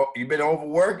 You've been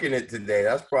overworking it today.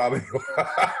 That's probably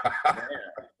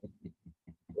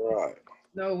Right.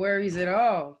 No worries at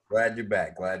all. Glad you're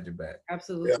back.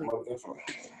 Absolutely.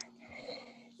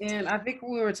 Yeah, and I think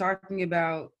we were talking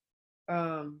about,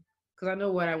 because I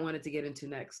know what I wanted to get into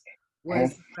next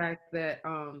was the fact that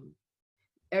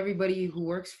everybody who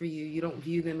works for you, you don't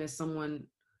view them as someone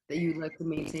that you'd like to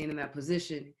maintain in that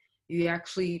position. You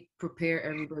actually prepare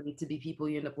everybody to be people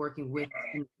you end up working with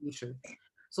in the future.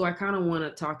 So I kind of want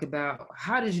to talk about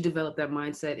how did you develop that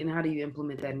mindset and how do you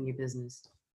implement that in your business?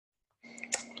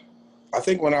 I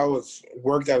think when I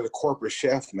worked as a corporate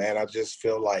chef, man, I just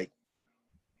feel like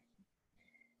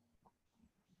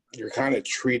you're kind of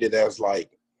treated as I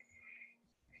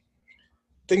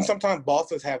think sometimes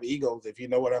bosses have egos, if you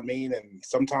know what I mean. And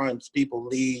sometimes people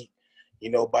lead,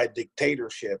 by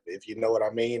dictatorship, if you know what I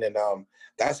mean. And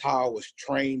that's how I was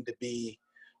trained to be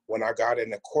when I got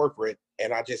into corporate,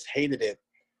 and I just hated it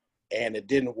and it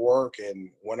didn't work. And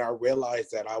when I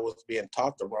realized that I was being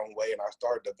taught the wrong way and I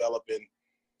started developing,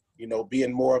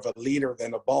 being more of a leader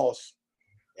than a boss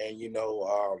and,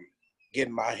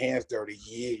 getting my hands dirty.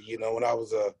 When I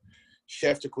was a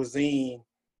chef de cuisine,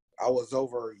 I was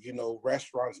over,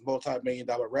 restaurants,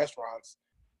 multi-million-dollar restaurants.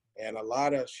 And a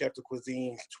lot of chef de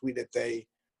cuisines tweeted they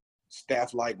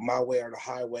staff like my way or the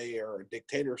highway or a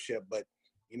dictatorship. But,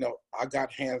 I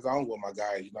got hands-on with my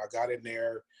guys. I got in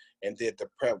there and did the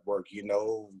prep work,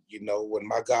 when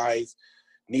my guys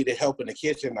needed help in the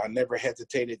kitchen, I never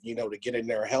hesitated, to get in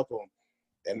there and help them.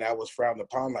 And that was frowned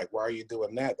upon. Like, why are you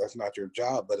doing that? That's not your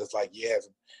job. But it's like, yes,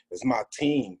 it's my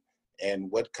team.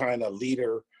 And what kind of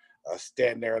leader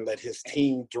stand there and let his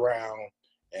team drown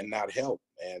and not help?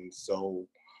 And so,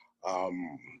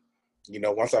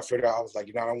 once I figured out, I was like,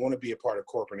 I don't want to be a part of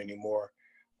corporate anymore.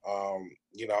 I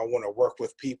want to work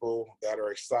with people that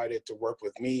are excited to work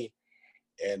with me.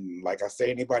 And like I say,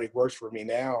 anybody who works for me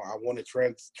now, I want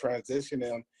to transition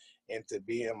them into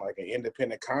being like an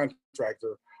independent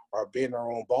contractor or being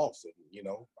their own boss. And,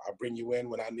 I bring you in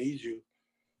when I need you,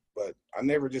 but I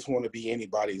never just want to be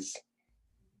anybody's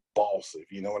boss,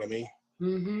 if you know what I mean.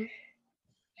 Mm-hmm.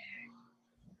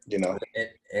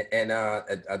 And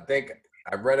I think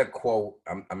I read a quote.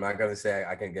 I'm not gonna say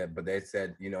I can get, but they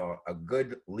said, a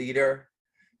good leader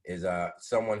is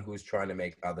someone who's trying to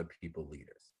make other people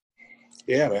leaders.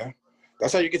 Yeah, man.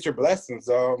 That's how you get your blessings.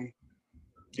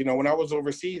 When I was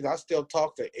overseas, I still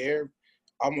talk to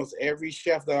almost every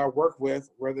chef that I work with,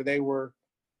 whether they were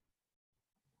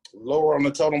lower on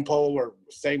the totem pole or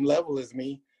same level as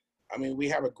me. I mean, we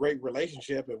have a great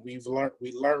relationship, and we learned,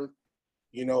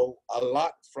 a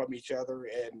lot from each other,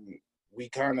 and we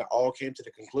kind of all came to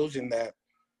the conclusion that,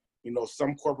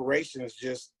 some corporations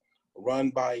just run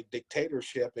by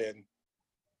dictatorship, and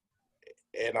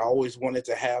I always wanted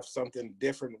to have something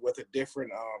different with a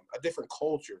different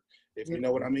culture, if you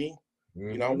know what I mean.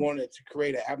 Mm-hmm. I wanted to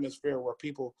create an atmosphere where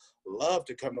people love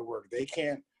to come to work. They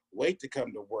can't wait to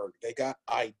come to work. They got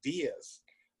ideas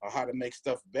on how to make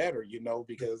stuff better,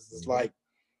 because it's like,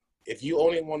 if you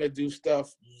only want to do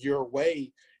stuff your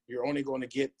way, you're only going to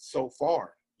get so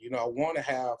far. I want to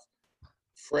have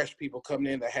fresh people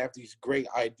coming in that have these great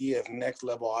ideas, next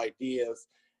level ideas,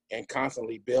 and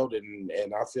constantly building.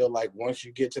 And I feel like once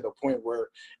you get to the point where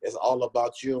it's all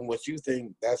about you and what you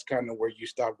think, that's kind of where you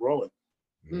stop growing.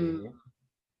 Mm-hmm.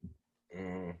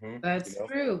 Mm-hmm. That's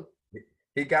true.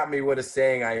 He got me with a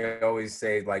saying I always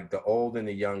say, like, the old and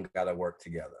the young got to work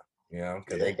together,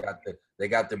 because they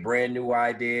got the brand new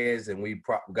ideas, and we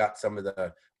got some of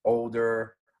the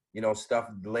older, stuff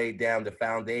laid down, the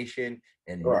foundation,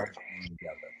 and right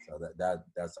together. So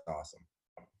that's awesome.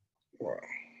 Wow.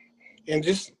 And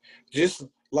just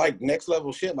like next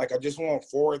level shit. Like, I just want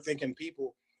forward thinking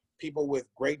people with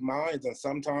great minds. And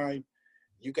sometimes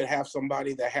you could have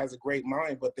somebody that has a great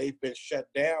mind, but they've been shut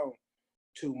down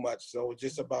too much. So it's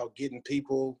just about getting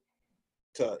people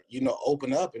to,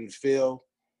 open up and feel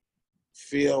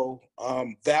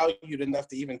valued enough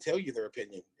to even tell you their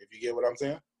opinion, if you get what I'm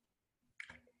saying.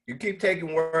 You keep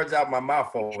taking words out my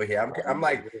mouth over here. I'm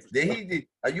like, did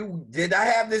I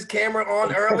have this camera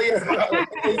on earlier?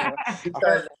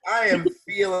 Because I am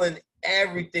feeling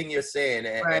everything you're saying,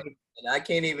 and I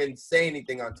can't even say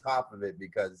anything on top of it,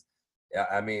 because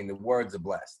the words are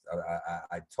blessed.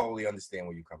 I totally understand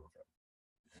where you're coming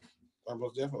from.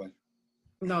 Most definitely.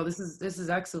 No, this is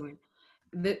excellent.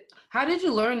 How did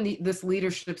you learn this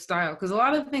leadership style? Because a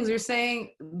lot of the things you're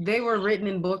saying, they were written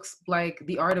in books like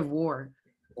The Art of War.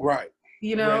 Right.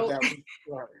 Right.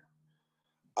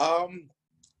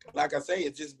 Like I say,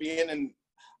 it's just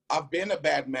I've been a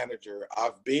bad manager.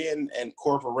 I've been in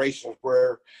corporations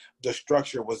where the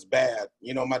structure was bad.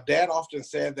 My dad often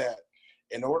said that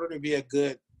in order to be a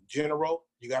good general,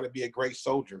 you got to be a great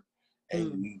soldier.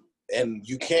 And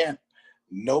you can't,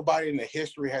 nobody in the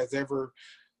history has ever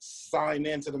signed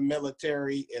into the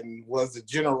military and was a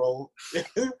general,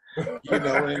 and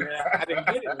I didn't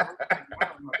get it.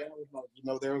 My dad was like,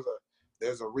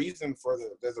 there's a reason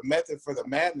there's a method for the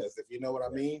madness, if you know what I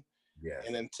mean. Yeah.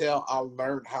 And until I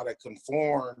learned how to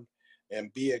conform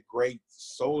and be a great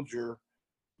soldier,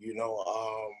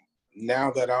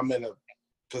 now that I'm in a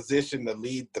position to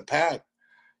lead the pack,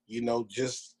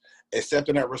 just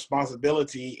accepting that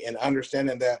responsibility and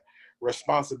understanding that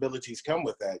responsibilities come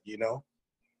with that,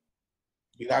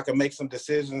 I can make some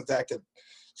decisions that could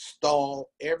stall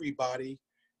everybody,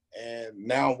 and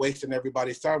now I'm wasting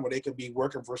everybody's time where they could be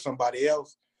working for somebody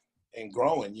else and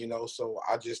growing, so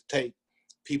I just take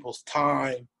people's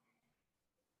time,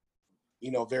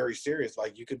 very serious.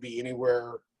 Like, you could be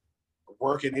anywhere,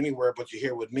 working anywhere, but you're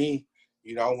here with me,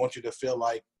 I want you to feel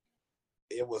like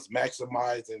it was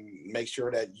maximized, and make sure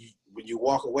that when you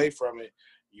walk away from it,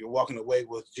 you're walking away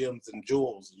with gems and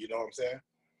jewels, you know what I'm saying?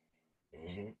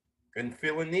 Mm-hmm. And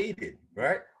feeling needed,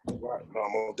 right? Right,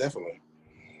 no, definitely.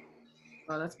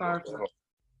 Oh, that's powerful.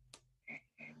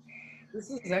 This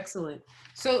is excellent.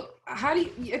 So how do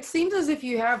you, it seems as if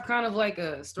you have kind of like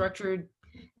a structured,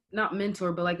 not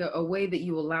mentor, but like a way that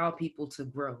you allow people to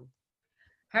grow.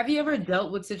 Have you ever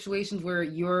dealt with situations where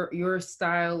your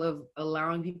style of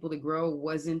allowing people to grow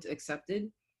wasn't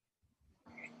accepted?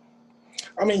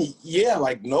 Yeah,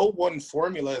 like no one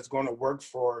formula is going to work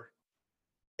for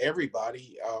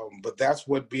everybody, but that's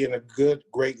what being a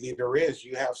great leader is.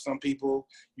 You have some people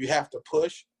you have to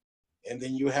push, and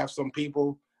then you have some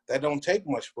people that don't take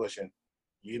much pushing.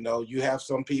 You have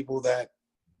some people that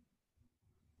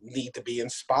need to be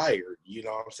inspired. You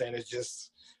know what I'm saying?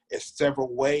 It's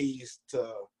several ways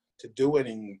to do it.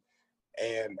 And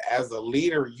as a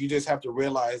leader, you just have to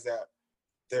realize that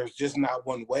there's just not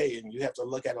one way. And you have to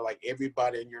look at it like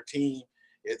everybody in your team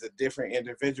is a different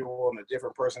individual and a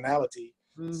different personality.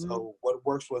 Mm-hmm. So what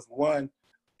works with one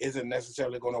isn't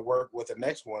necessarily going to work with the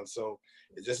next one. So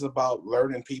it's just about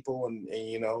learning people. And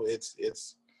you know,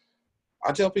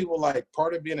 I tell people, like,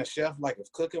 part of being a chef, like,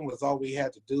 if cooking was all we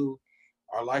had to do,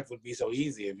 our life would be so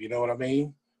easy, if you know what I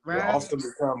mean. Right. You often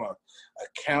become a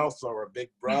counselor, a big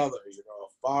brother, you know, a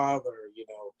father, you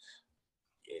know.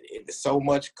 So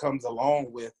much comes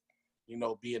along with, you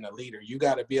know, being a leader. You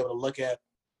got to be able to look at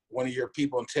one of your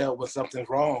people and tell when something's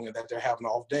wrong and that they're having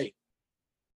an off day.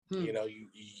 You know,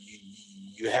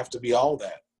 you have to be all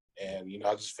that. And, you know,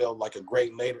 I just feel like a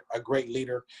great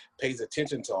leader pays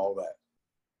attention to all that.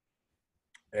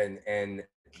 And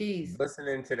Keys.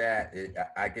 Listening to that,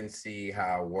 I can see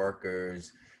how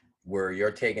workers, where you're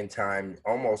taking time,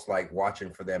 almost like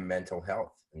watching for their mental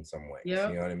health in some ways. Yeah.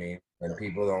 You know what I mean? And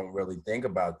people don't really think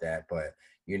about that, but,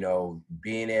 you know,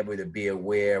 being able to be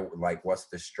aware, like, what's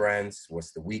the strengths,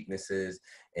 what's the weaknesses,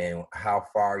 and how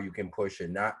far you can push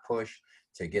and not push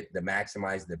to get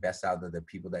maximize the best out of the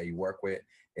people that you work with,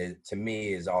 to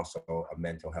me, is also a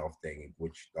mental health thing,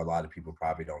 which a lot of people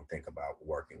probably don't think about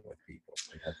working with people.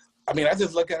 I mean, I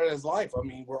just look at it as life. I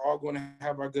mean, we're all going to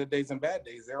have our good days and bad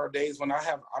days. There are days when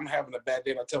I'm having a bad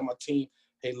day, and I tell my team,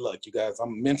 hey, look, you guys,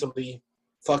 I'm mentally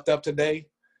fucked up today.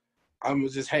 I'm gonna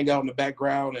just hang out in the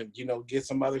background and, you know, get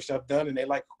some other stuff done. And they're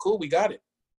like, cool, we got it.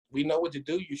 We know what to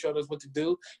do. You showed us what to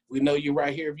do. We know you're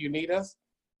right here if you need us.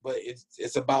 But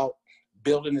it's about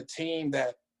building a team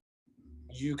that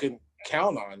you can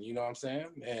count on, you know what I'm saying?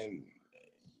 And,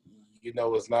 you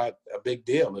know, it's not a big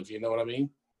deal, if you know what I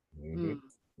mean. Mm-hmm.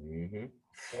 Mm-hmm.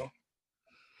 Yeah.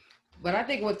 But I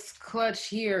think what's clutch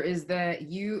here is that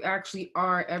you actually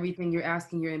are everything you're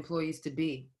asking your employees to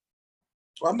be.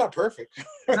 Well, I'm not perfect.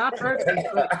 Not perfect,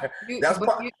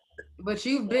 but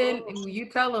you've been, you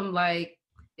tell them, like,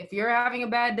 if you're having a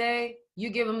bad day,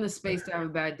 you give them the space to have a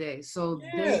bad day. So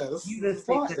it's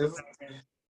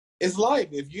life.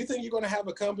 If you think you're going to have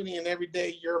a company and every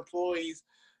day your employees,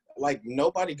 like,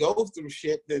 nobody goes through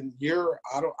shit, then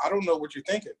I don't know what you're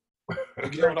thinking.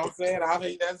 You know what I'm saying? I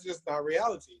mean, that's just not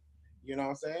reality. You know what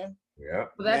I'm saying? Yeah.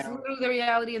 Well, that's literally the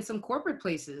reality in some corporate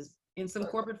places, in some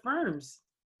corporate firms.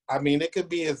 I mean, it could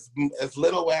be as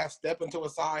little as stepping to a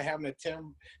side, having a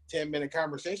 10-minute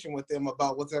conversation with them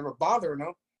about what's ever bothering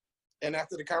them. And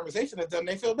after the conversation is done,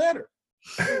 they feel better.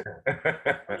 I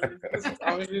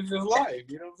mean, it's just life,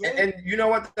 you know what I'm saying? And you know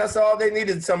what? That's all they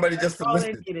needed, somebody just to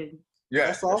listen. Yeah,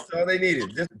 that's all they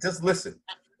needed. Just listen.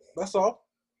 That's all.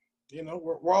 You know,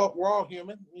 we're all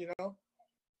human, you know.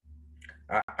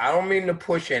 I don't mean to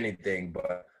push anything,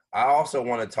 but I also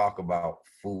want to talk about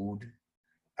food.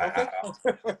 Okay.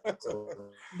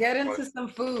 Get into some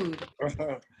food.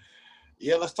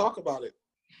 Yeah, let's talk about it.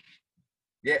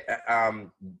 Yeah.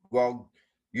 Well,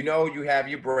 you know, you have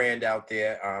your brand out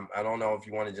there. I don't know if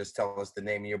you want to just tell us the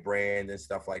name of your brand and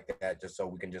stuff like that, just so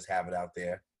we can just have it out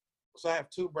there. So I have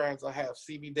two brands. I have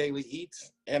CB Daily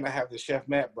Eats and I have the Chef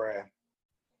Matt brand.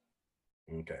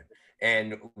 Okay.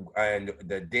 And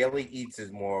the Daily Eats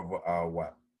is more of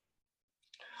what?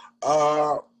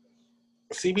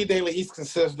 CB Daily Eats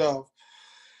consists of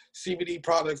CBD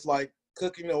products like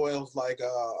cooking oils, like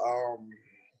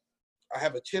I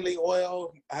have a chili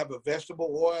oil, I have a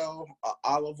vegetable oil,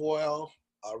 olive oil,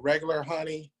 a regular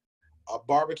honey, a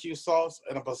barbecue sauce,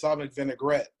 and a balsamic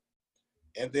vinaigrette.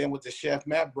 And then with the Chef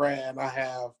Matt brand, I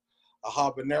have a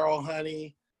habanero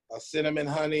honey, a cinnamon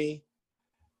honey,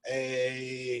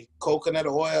 a coconut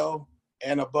oil,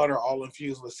 and a butter, all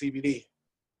infused with CBD.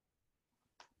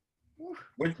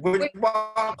 Which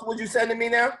box would you send to me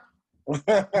now?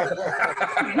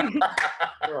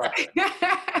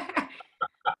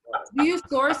 Do you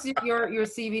source your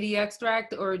CBD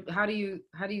extract, or how do you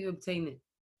obtain it?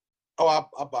 Oh,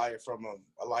 I buy it from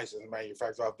a licensed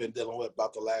manufacturer I've been dealing with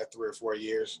about the last 3 or 4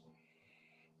 years.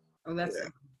 Oh, that's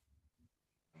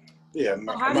yeah.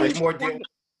 So how do you more deal?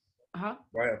 Huh?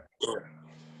 Right.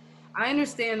 I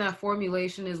understand that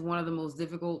formulation is one of the most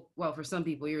difficult. Well, for some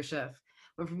people, you're a chef,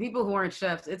 but for people who aren't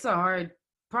chefs, it's a hard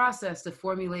process to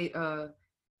formulate.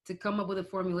 To come up with a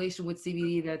formulation with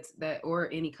CBD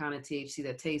or any kind of THC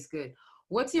that tastes good.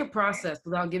 What's your process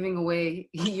without giving away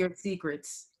your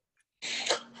secrets?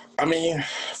 I mean,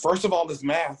 first of all, it's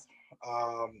math.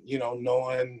 You know,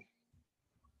 knowing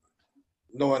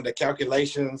the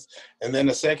calculations, and then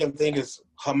the second thing is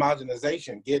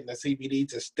homogenization, getting the CBD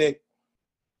to stick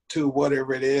to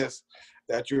whatever it is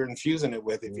that you're infusing it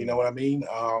with, if you know what I mean.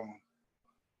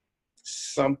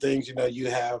 some things, you know, you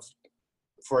have,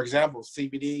 for example,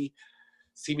 CBD.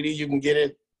 CBD, you can get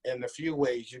it in a few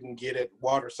ways. You can get it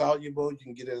water soluble, you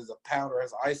can get it as a powder,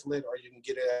 as isolate, or you can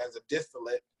get it as a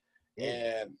distillate.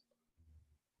 And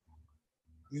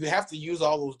you have to use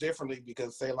all those differently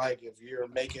because, say, like if you're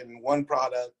making one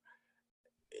product,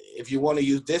 if you want to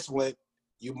use distillate,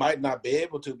 you might not be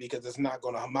able to because it's not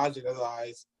going to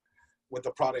homogenize with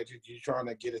the product you're trying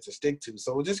to get it to stick to.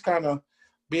 So just kind of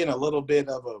being a little bit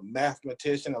of a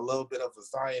mathematician, a little bit of a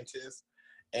scientist,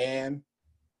 and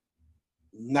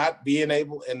not being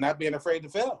afraid to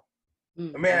fail.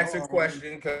 Let me ask you a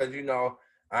question, because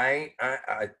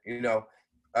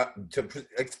to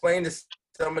explain to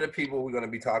some of the people we're going to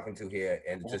be talking to here,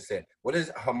 and just say, what is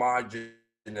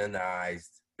homogenized?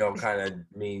 Kind of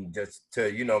mean just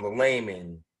to the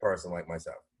layman person like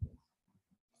myself.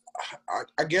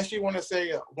 I guess you want to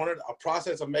say a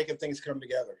process of making things come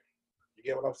together. You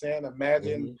get what I'm saying?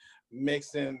 Imagine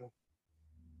mixing.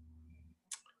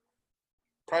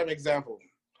 Prime example.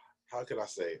 How could I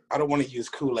say? I don't want to use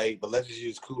Kool-Aid, but let's just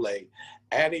use Kool-Aid.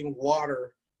 Adding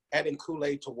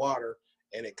Kool-Aid to water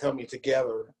and it coming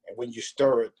together, and when you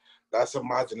stir it, that's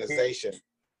homogenization.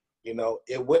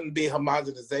 It wouldn't be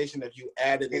homogenization if you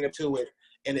added it to it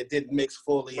and it didn't mix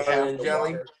fully. Half the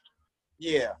water,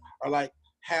 or like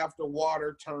half the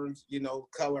water turns,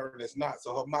 color, and it's not.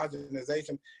 So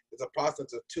homogenization is a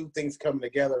process of two things coming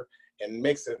together and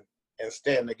mixing and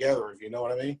staying together, if you know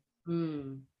what I mean.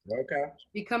 Okay.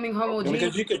 Becoming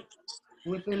homogeneous.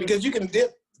 Because you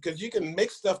can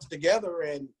mix stuff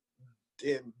together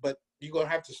but you're gonna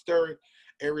have to stir it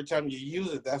every time you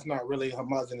use it. That's not really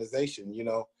homogenization,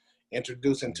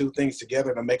 introducing two things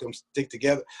together to make them stick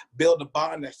together, build a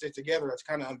bond that sticks together. That's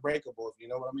kind of unbreakable, if you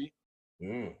know what I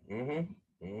mean.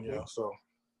 So.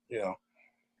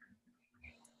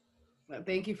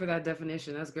 Thank you for that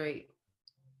definition. That's great.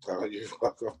 Oh, you're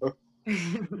welcome.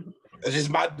 That's just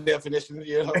my definition,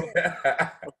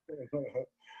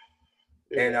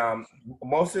 And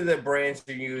most of the brands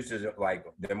you use is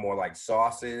they're more like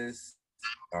sauces,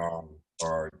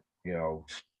 or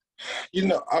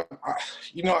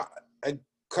it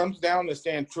comes down to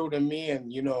staying true to me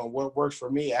and what works for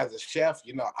me as a chef.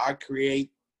 I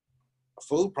create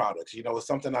food products. It's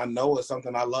something I know, it's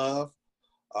something I love.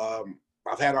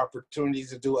 I've had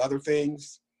opportunities to do other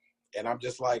things, and I'm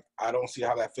just like, I don't see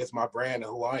how that fits my brand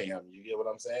and who I am. You get what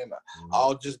I'm saying?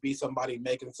 I'll just be somebody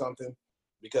making something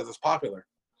because it's popular.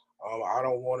 I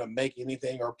don't want to make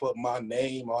anything or put my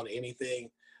name on anything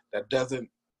that doesn't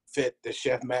fit the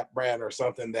Chef Matt brand or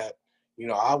something that,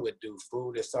 I would do.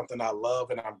 Food is something I love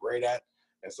and I'm great at.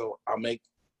 And so I make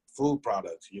food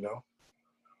products,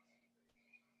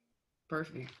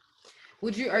 Perfect.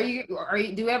 Do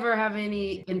you ever have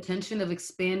any intention of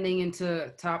expanding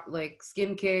into top like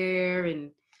skincare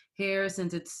and hair,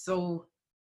 since it's so?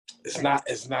 It's not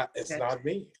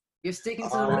me. You're sticking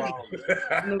to the lake.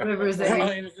 The rivers that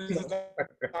I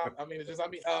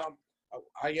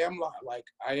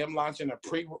am launching a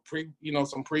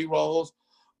some pre-rolls.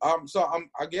 So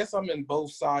I guess I'm in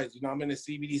both sides. I'm in the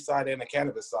CBD side and the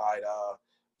cannabis side.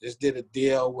 Just did a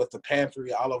deal with the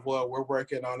Pantry olive oil. We're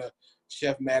working on a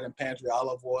Chef Madden Pantry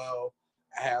olive oil.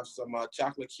 I have some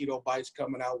chocolate keto bites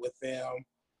coming out with them.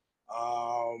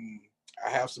 I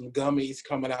have some gummies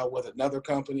coming out with another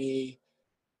company.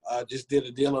 Just did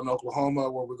a deal in Oklahoma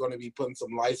where we're going to be putting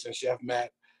some licensed Chef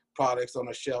Matt products on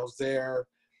the shelves there.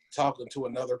 Talking to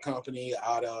another company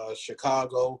out of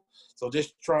Chicago. So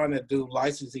just trying to do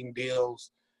licensing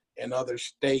deals in other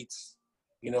states,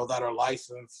 that are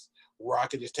licensed, where I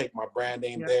could just take my brand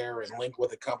name there and link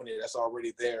with a company that's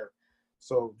already there.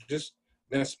 So just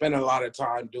been spending a lot of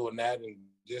time doing that, and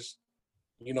just,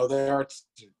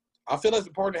 I feel it's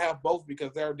important to have both,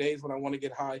 because there are days when I want to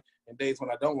get high and days when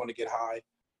I don't want to get high.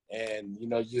 And,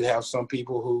 you have some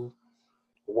people who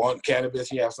want cannabis,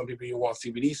 and you have some people who want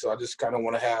CBD. So I just kind of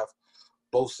want to have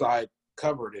both sides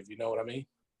covered, if you know what I mean.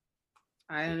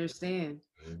 I understand.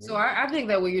 So I think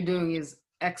that what you're doing is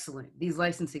excellent, these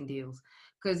licensing deals.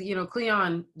 Because,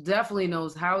 Cleon definitely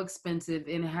knows how expensive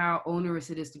and how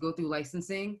onerous it is to go through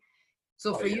licensing.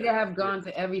 So for you to have gone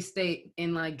to every state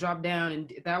and drop down,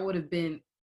 and that would have been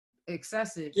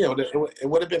excessive. Yeah, it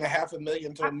would have been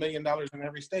 $500,000 to $1 million in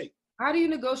every state. How do you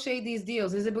negotiate these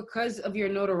deals? Is it because of your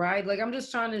notoriety? I'm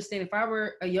just trying to understand, if I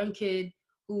were a young kid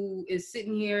who is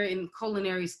sitting here in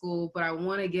culinary school, but I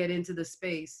want to get into the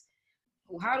space,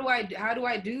 how do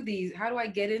I do these? How do I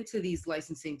get into these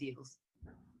licensing deals?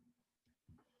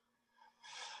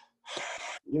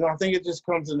 I think it just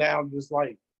comes down just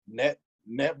like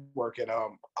networking.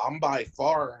 I'm by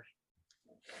far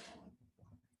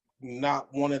not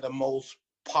one of the most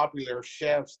popular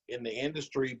chefs in the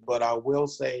industry, but I will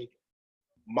say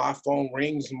my phone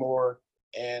rings more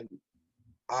and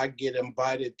I get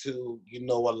invited to,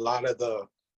 a lot of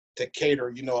to cater,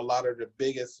 a lot of the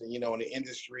biggest, in the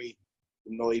industry,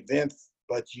 events,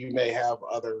 but you may have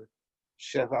other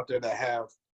chefs out there that have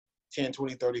 10,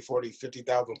 20, 30, 40,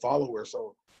 50,000 followers.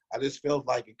 So I just feel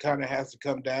like it kind of has to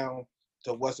come down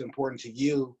to what's important to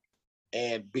you,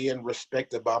 and being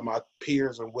respected by my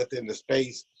peers and within the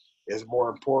space is more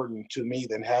important to me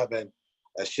than having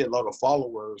a shitload of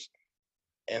followers.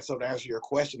 And so to answer your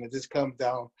question, it just comes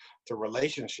down to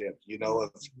relationship.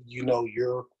 If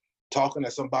you're talking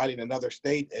to somebody in another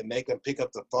state and they can pick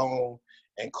up the phone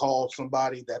and call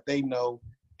somebody that they know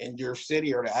in your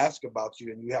city or to ask about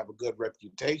you, and you have a good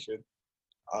reputation,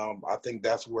 I think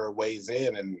that's where it weighs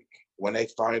in. And when they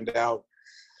find out,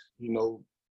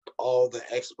 all the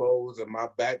expos and my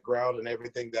background and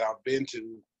everything that I've been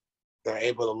to, they're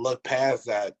able to look past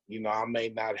that. I may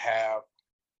not have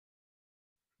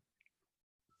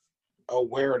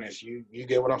awareness. You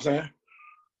get what I'm saying?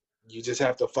 You just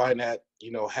have to find that,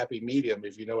 happy medium,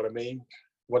 if you know what I mean.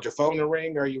 Want your phone to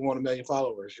ring, or you want 1 million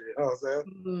followers? You know what I'm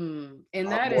saying? And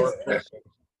that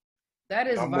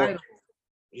is I'm vital.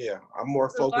 I'm more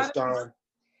focused on,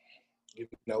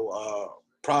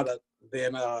 product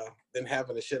than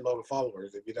having a shitload of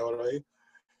followers, if you know what I mean.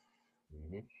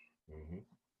 Mm-hmm. Mm-hmm.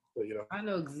 So, I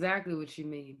know exactly what you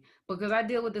mean, because I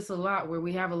deal with this a lot, where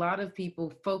we have a lot of people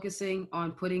focusing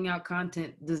on putting out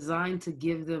content designed to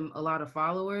give them a lot of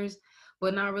followers,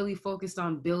 but not really focused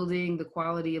on building the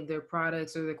quality of their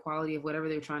products or the quality of whatever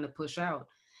they're trying to push out.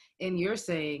 And you're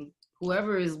saying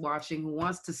whoever is watching who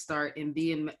wants to start and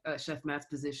be in Chef Matt's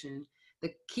position,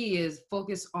 the key is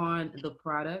focus on the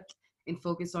product and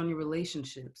focus on your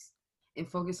relationships and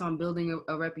focus on building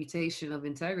a reputation of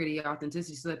integrity,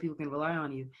 authenticity, so that people can rely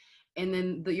on you. And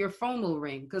then your phone will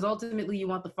ring, because ultimately you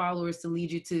want the followers to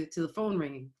lead you to the phone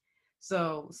ringing.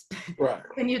 So right.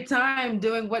 spend your time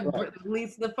doing what Right.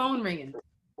 leads to the phone ringing.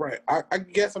 Right. I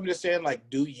guess I'm just saying, like,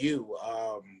 do you,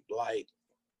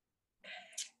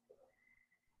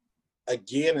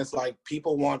 again, it's like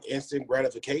people want instant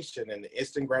gratification, and the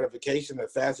instant gratification,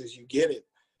 as fast as you get it,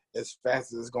 as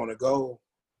fast as it's going to go.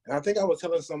 And I think I was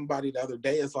telling somebody the other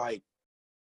day, it's like,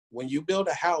 when you build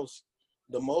a house,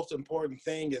 the most important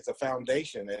thing is the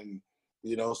foundation. And,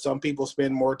 some people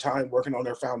spend more time working on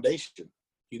their foundation.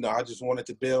 I just wanted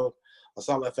to build a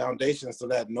solid foundation so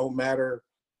that no matter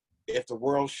if the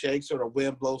world shakes or the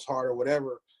wind blows hard or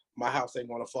whatever, my house ain't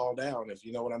going to fall down, if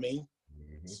you know what I mean.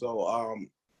 Mm-hmm. So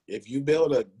if you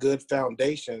build a good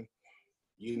foundation,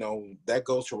 that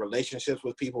goes to relationships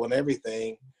with people and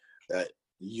everything, that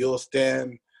you'll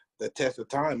stand the test of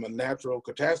time. A natural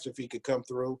catastrophe could come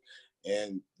through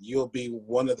and you'll be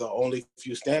one of the only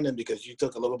few standing because you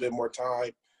took a little bit more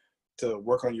time to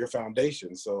work on your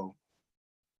foundation. So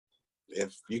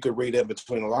if you could read in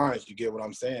between the lines, you get what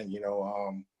I'm saying.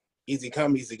 Easy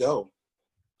come, easy go.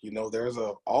 There's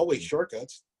always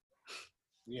shortcuts.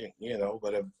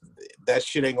 But if that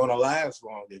shit ain't gonna last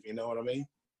long, if you know what I mean.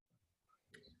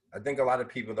 I think a lot of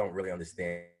people don't really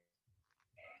understand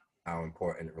how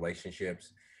important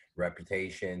relationships,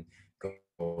 reputation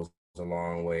goes a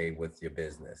long way with your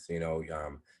business.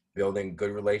 Building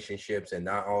good relationships, and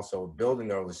not also building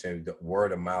the relationship,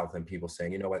 word of mouth, and people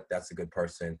saying, you know what, that's a good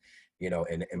person,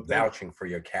 and vouching for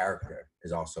your character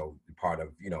is also part of,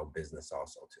 business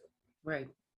also too. Right.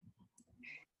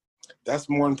 That's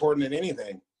more important than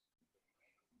anything.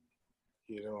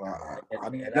 I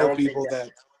know people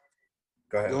that.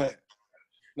 Go ahead. Go ahead.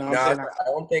 No, I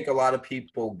don't think a lot of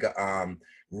people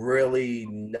really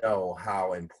know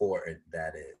how important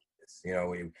that is.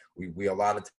 We a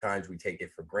lot of times we take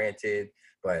it for granted,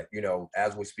 but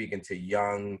as we're speaking to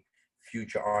young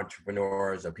future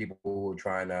entrepreneurs or people who are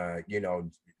trying to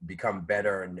become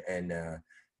better and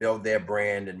build their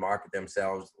brand and market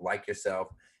themselves, like yourself,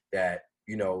 that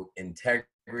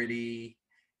integrity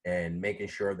and making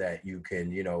sure that you can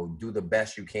do the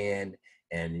best you can,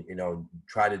 and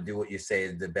try to do what you say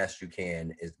is the best you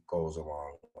can, goes a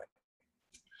long way.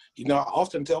 I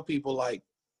often tell people, like,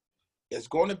 it's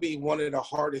going to be one of the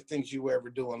hardest things you ever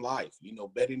do in life.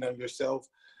 Betting on yourself,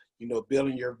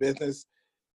 building your business.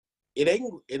 It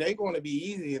ain't going to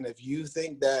be easy. And if you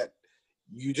think that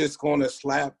you just going to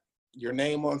slap your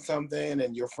name on something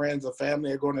and your friends or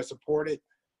family are going to support it,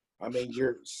 I mean,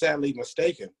 you're sadly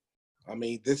mistaken. I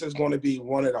mean, this is going to be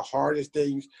one of the hardest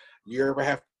things you ever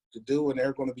have to do, and there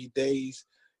are going to be days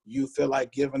you feel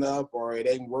like giving up or it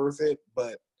ain't worth it.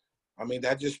 But I mean,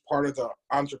 that's just part of the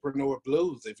entrepreneur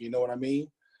blues, if you know what I mean.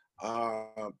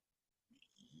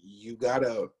 You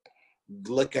gotta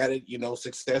look at it, you know,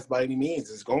 success by any means.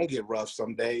 It's gonna get rough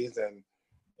some days, and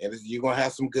you're gonna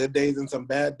have some good days and some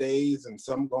bad days, and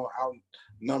some gonna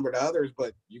outnumber the others.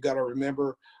 But you got to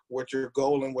remember what your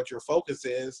goal and what your focus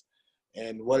is,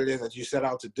 and what it is that you set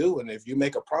out to do. And if you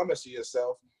make a promise to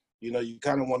yourself, you know, you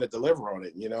kind of want to deliver on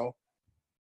it, you know.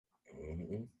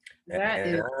 Mm-hmm. That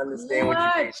and is I understand what you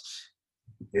mean. clutch.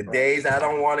 The days I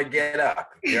don't want to get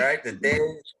up, right?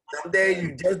 Some days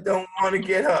you just don't want to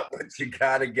get up, but you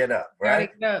gotta get up, right?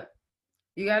 Gotta get up.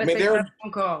 You gotta I mean, take that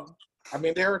phone call. I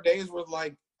mean, there are days where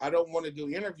like I don't want to do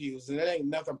interviews, and it ain't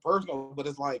nothing personal, but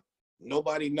it's like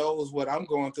nobody knows what I'm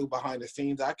going through behind the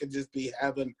scenes. I could just be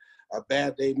having a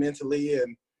bad day mentally,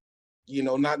 and you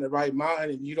know, not in the right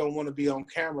mind, and you don't want to be on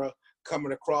camera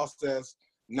coming across as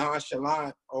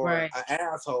nonchalant or Right. an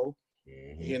asshole,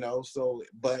 Mm-hmm. you know. So,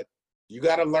 but you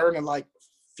got to learn to like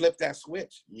flip that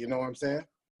switch. You know what I'm saying?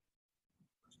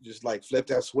 Just like flip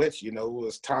that switch. You know, when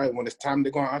it's time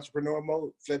to go on entrepreneur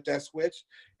mode, flip that switch,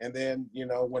 and then you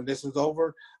know when this is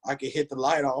over, I can hit the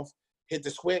light off, hit the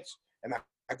switch, and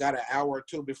I got an hour or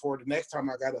two before the next time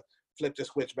I got to flip the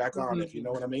switch back on. Mm-hmm. If you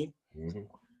know what I mean. Mm-hmm.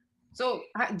 So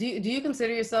do you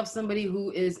consider yourself somebody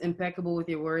who is impeccable with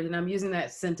your word? And I'm using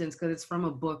that sentence because it's from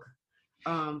a book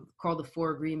called The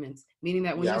Four Agreements, meaning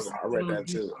that when Yeah, you I read that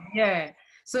too. Yeah.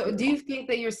 So do you think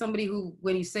that you're somebody who,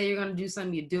 when you say you're going to do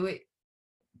something, you do it?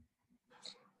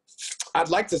 I'd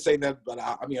like to say that, but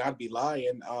I mean, I'd be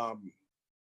lying.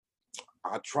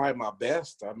 I try my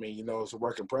best. I mean, you know, it's a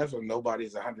work in progress.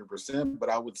 Nobody's 100%, but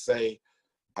I would say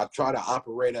I try to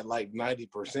operate at like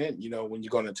 90%. You know, when you're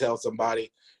going to tell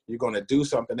somebody you're going to do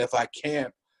something, if I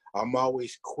can't, I'm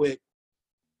always quick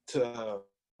to,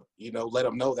 you know, let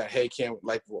them know that, hey, can't,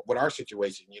 like with our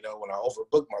situation, you know, when I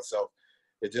overbook myself,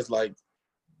 it's just like,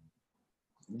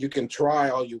 you can try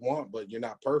all you want, but you're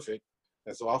not perfect.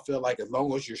 And so I feel like as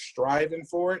long as you're striving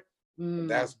for it,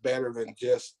 that's better than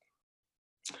just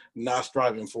not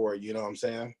striving for it. You know what I'm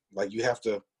saying? Like you have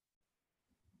to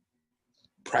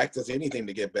practice anything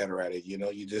to get better at it. You know,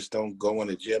 you just don't go in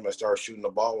the gym and start shooting the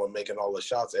ball and making all the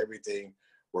shots. Everything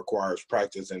requires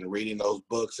practice, and reading those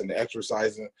books and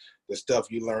exercising the stuff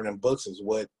you learn in books is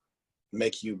what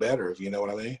makes you better. If you know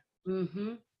what I mean?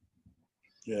 Mm-hmm.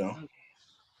 You know.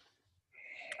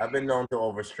 I've been known to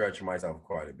overstretch myself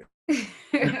quite a bit.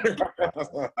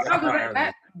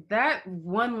 that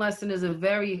one lesson is a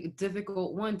very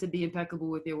difficult one, to be impeccable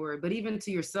with your word. But even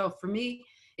to yourself, for me,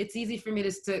 it's easy for me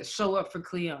to show up for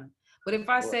Cleon. But if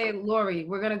I say, Lori,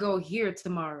 we're going to go here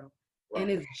tomorrow, and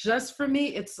it's just for me,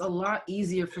 it's a lot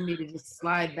easier for me to just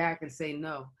slide back and say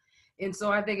no. And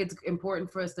so I think it's important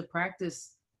for us to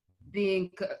practice being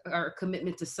our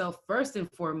commitment to self first and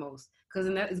foremost, because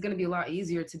then that is going to be a lot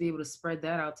easier to be able to spread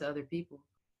that out to other people.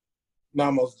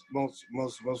 No, most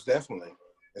definitely.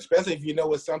 Especially if you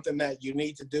know it's something that you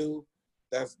need to do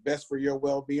that's best for your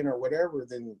well-being or whatever,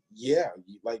 then yeah,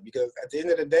 like, because at the end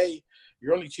of the day,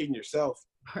 you're only cheating yourself.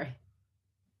 Right.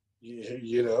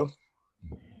 You know.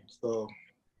 So,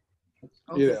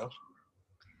 Okay. you know.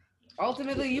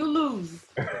 Ultimately, you lose.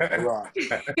 Right.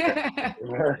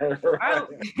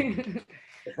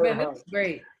 Man, that's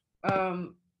great.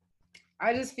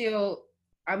 I just feel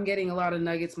I'm getting a lot of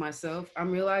nuggets myself.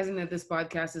 I'm realizing that this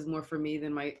podcast is more for me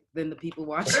than the people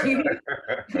watching,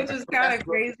 which is kind of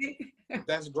crazy.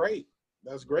 That's great.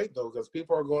 That's great though, because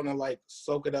people are going to like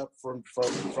soak it up from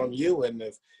you, and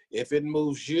if it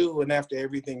moves you, and after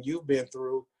everything you've been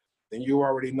through, then you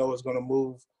already know it's going to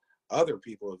move other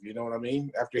people. If you know what I mean.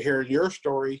 After hearing your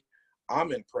story,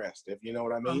 I'm impressed. If you know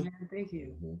what I mean. Oh, man, thank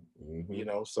you. Mm-hmm. You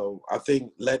know, so I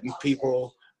think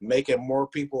making more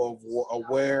people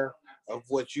aware of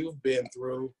what you've been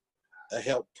through to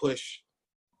help push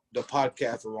the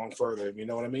podcast along further. If you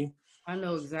know what I mean. I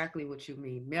know exactly what you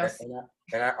mean. Merci.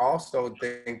 And I also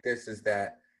think this is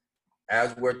that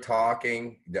as we're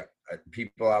talking, the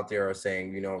people out there are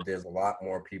saying, you know, there's a lot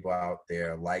more people out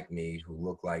there like me, who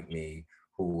look like me,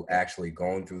 who actually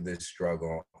going through this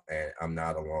struggle, and I'm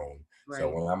not alone. Right. So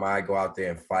when I go out there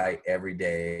and fight every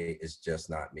day, it's just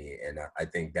not me. And I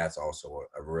think that's also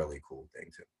a really cool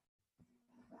thing too.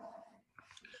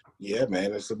 Yeah,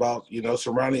 man. It's about, you know,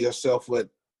 surrounding yourself with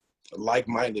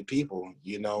like-minded people,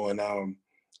 you know, and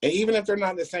even if they're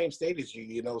not in the same state as you,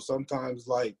 you know, sometimes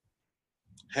like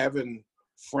having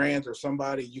friends or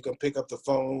somebody you can pick up the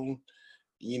phone,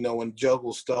 you know, and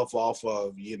juggle stuff off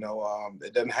of, you know,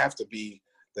 it doesn't have to be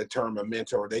the term a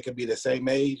mentor. They could be the same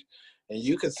age, and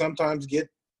you could sometimes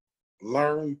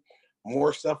learn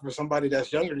more stuff from somebody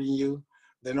that's younger than you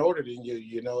than older than you.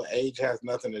 You know, age has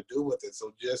nothing to do with it.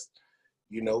 So just,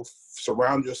 you know,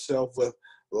 surround yourself with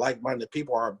like-minded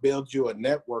people, or build you a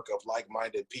network of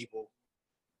like-minded people,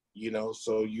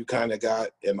 so you kind of got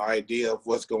an idea of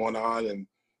what's going on and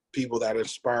people that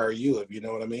inspire you, if you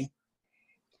know what I mean.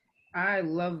 I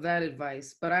love that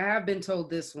advice, but I have been told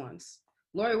this once.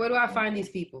 Lori, where do I find these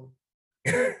people?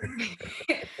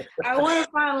 I want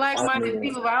to find like-minded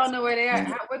people, but I don't know where they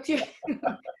are. What's your?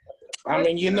 I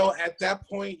mean, at that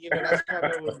point, that's kind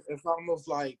of, it's almost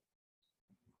like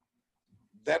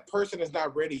that person is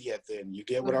not ready yet. Then you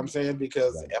get what I'm saying?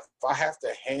 Because if I have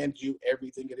to hand you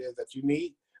everything it is that you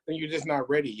need, then you're just not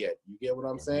ready yet. You get what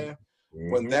I'm saying?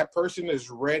 When that person is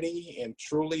ready and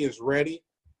truly is ready,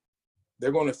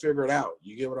 they're going to figure it out.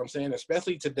 You get what I'm saying?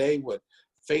 Especially today with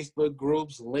Facebook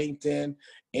groups, LinkedIn,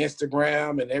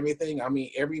 Instagram, and everything. I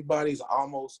mean, everybody's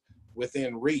almost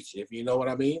within reach, if you know what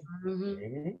I mean.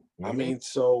 I mean,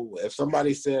 so if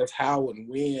somebody says how and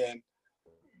when,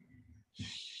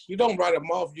 you don't write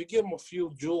them off. You give them a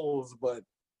few jewels, but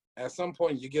at some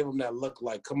point you give them that look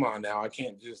like, come on now, I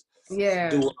can't just do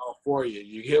it all for you.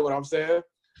 You hear what I'm saying?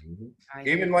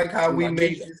 Even like how we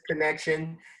made this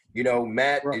connection.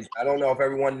 Matt, I don't know if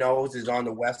everyone knows, is on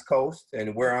the West Coast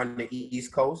and we're on the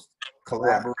East Coast,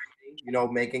 collaborating,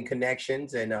 making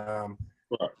connections. And there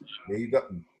you go.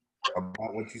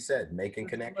 About what you said, making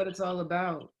connections. What it's all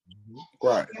about.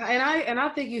 Right. And I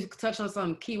think you touched on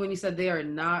something key when you said they are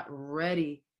not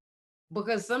ready.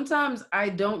 Because sometimes I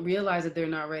don't realize that they're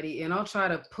not ready, and I'll try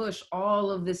to push all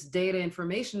of this data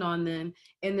information on them,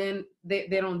 and then they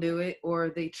don't do it, or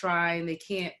they try and they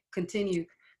can't continue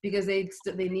because they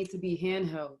need to be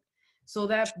handheld. So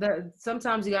that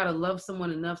sometimes you got to love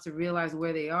someone enough to realize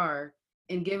where they are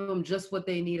and give them just what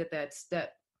they need at that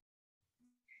step.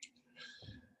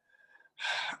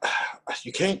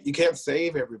 You can't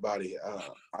save everybody.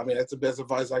 I mean, that's the best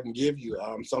advice I can give you.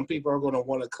 Some people are going to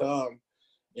want to come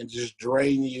and just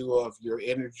drain you of your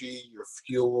energy, your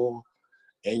fuel,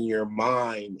 and your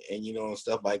mind, and and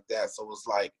stuff like that. So it's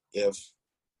like, if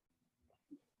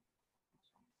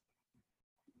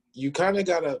you kind of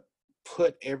got to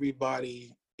put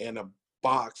everybody in a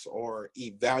box or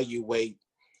evaluate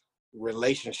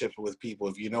relationships with people,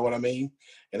 if you know what I mean.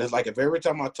 And it's like, if every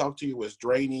time I talk to you is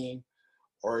draining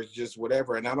or just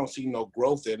whatever, and I don't see no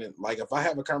growth in it. Like, if I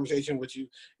have a conversation with you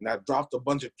and I dropped a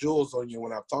bunch of jewels on you,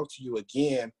 when I talk to you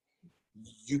again,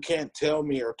 you can't tell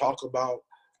me or talk about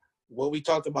what we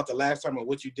talked about the last time and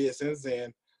what you did since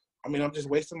then. I mean, I'm just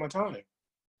wasting my time.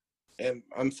 And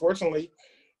unfortunately,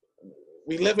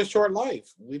 we live a short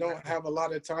life. We don't have a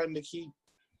lot of time to keep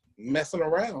messing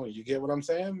around. You get what I'm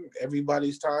saying?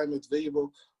 Everybody's time is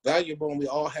valuable, and we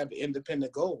all have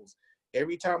independent goals.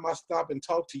 Every time I stop and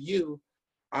talk to you,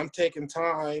 I'm taking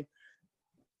time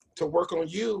to work on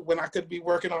you when I could be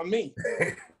working on me.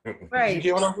 Right. You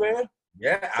get what I'm saying?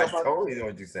 Yeah, so I totally know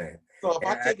what you're saying. So if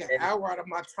I take an hour out of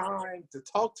my time to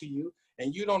talk to you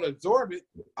and you don't absorb it,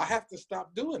 I have to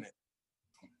stop doing it.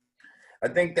 I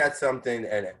think that's something,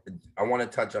 and I want to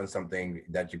touch on something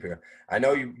that I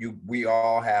know we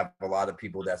all have a lot of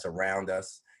people that's around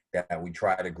us that we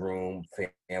try to groom,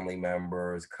 family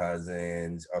members,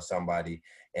 cousins, or somebody.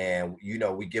 And,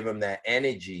 we give them that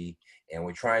energy and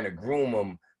we're trying to groom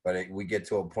them, but we get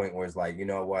to a point where it's like, you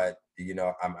know what,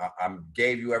 I'm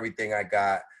gave you everything I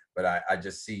got, but I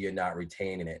just see you're not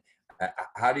retaining it.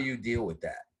 How do you deal with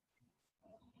that?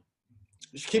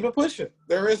 Just keep it pushing.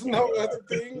 There is no other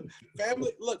thing.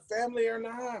 Family or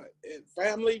not,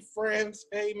 family, friends,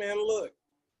 hey man, look,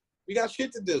 we got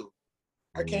shit to do.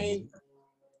 I can't,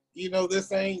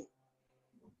 this ain't,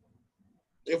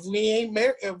 if we ain't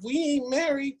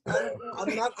married,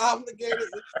 I'm not obligated.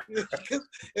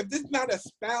 If this is not a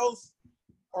spouse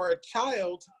or a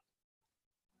child,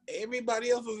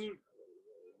 everybody else is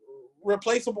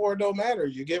replaceable or don't matter.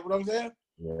 You get what I'm saying?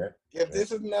 Yeah. If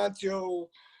this is not the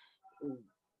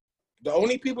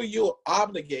only people you're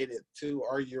obligated to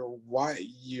are your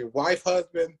wife,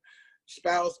 husband,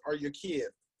 spouse, or your kid.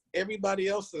 Everybody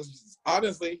else is,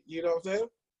 honestly, you know what I'm saying?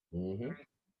 Mm-hmm.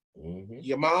 Mm-hmm.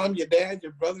 Your mom, your dad,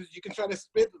 your brothers, you can try to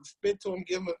spit to them,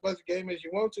 give them as much game as you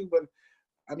want to, but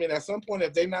I mean, at some point,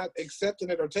 if they're not accepting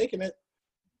it or taking it,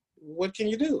 what can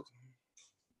you do?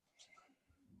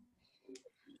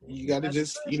 You got to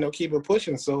just, keep it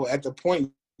pushing. So at the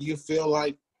point you feel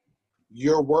like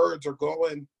your words are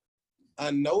going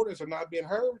unnoticed or not being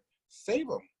heard, save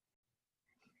them.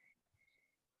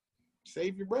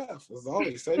 Save your breath. As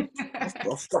always, save. That's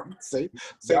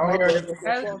my breath.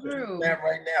 That's true.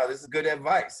 Right now, this is good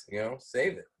advice.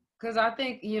 Save it. Because I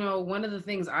think one of the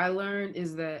things I learned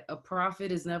is that a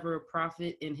prophet is never a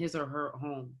prophet in his or her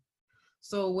home.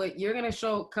 So what you're gonna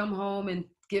come home and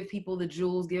give people the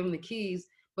jewels, give them the keys,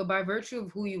 but by virtue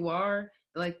of who you are,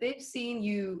 like they've seen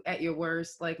you at your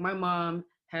worst. Like my mom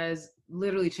has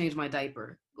literally changed my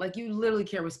diaper. Like you literally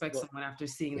can't respect someone after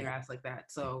seeing their ass like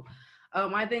that. So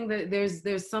I think that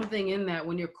there's something in that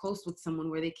when you're close with someone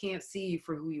where they can't see you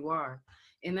for who you are.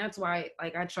 And that's why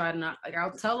like I try not like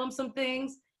I'll tell them some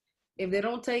things. If they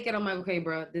don't take it, I'm like, okay,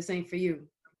 bro, this ain't for you.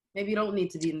 Maybe you don't need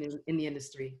to be in the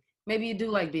industry. Maybe you do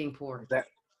like being poor. That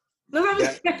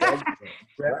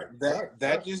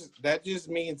just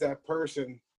means that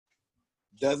person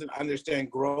doesn't understand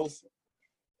growth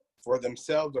for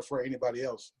themselves or for anybody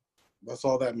else. That's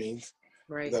all that means.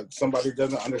 Right. That somebody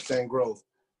doesn't understand growth.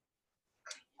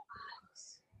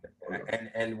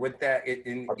 And with that,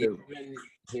 even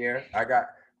here, I got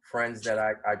friends that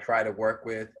I try to work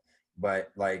with,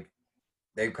 but like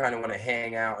they kind of want to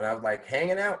hang out, and I was like,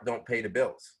 hanging out don't pay the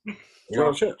bills. You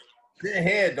know, sitting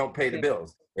here don't pay the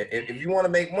bills. If you want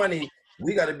to make money,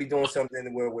 we got to be doing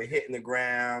something where we're hitting the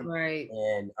ground, right?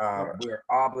 And we're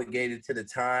obligated to the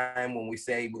time when we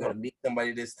say we're going to meet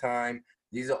somebody this time.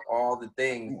 These are all the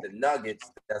things, the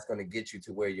nuggets that's going to get you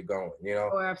to where you're going. You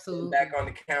know, absolutely. Back on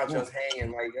the couch, just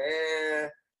hanging like,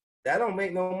 that don't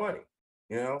make no money.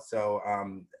 You know, so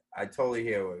I totally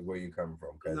hear where you're coming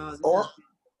from.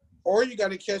 Or you got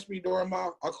to catch me during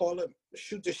my, I call it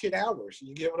shoot the shit hours.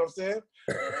 You get what I'm saying?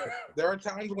 There are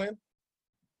times when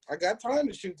I got time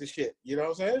to shoot the shit. You know what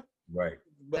I'm saying? Right.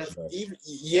 But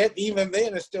even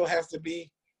then, it still has to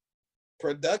be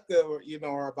productive,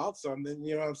 or about something.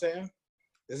 You know what I'm saying?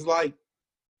 It's like,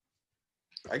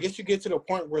 I guess you get to the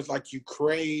point where it's like you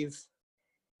crave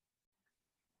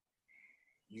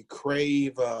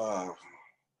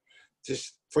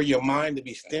just for your mind to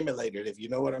be stimulated, if you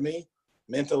know what I mean.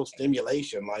 Mental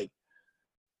stimulation. Like,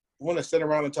 I want to sit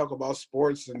around and talk about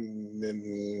sports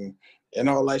and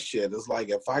all that shit. It's like,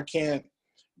 if I can't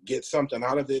get something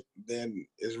out of it, then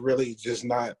it's really just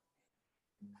not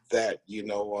that,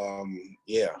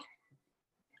 yeah.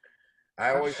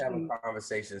 I always have a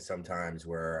conversation sometimes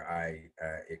where I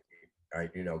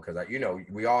because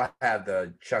we all have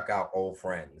the chuck out old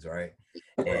friends, right?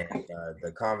 And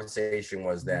the conversation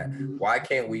was that why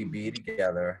can't we be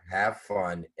together, have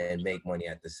fun, and make money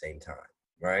at the same time,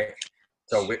 right?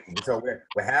 So we're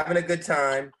having a good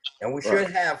time, and we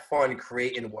should have fun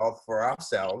creating wealth for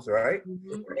ourselves, right?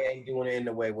 Mm-hmm. And doing it in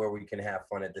a way where we can have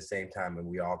fun at the same time, and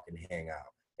we all can hang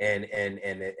out, and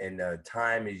the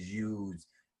time is used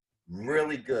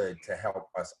really good to help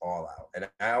us all out. And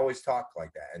I always talk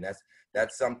like that, and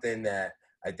that's something that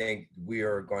I think we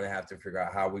are going to have to figure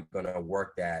out how we're going to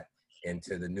work that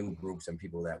into the new groups and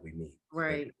people that we meet.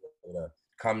 Right. So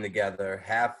come together,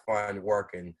 have fun,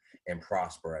 working, and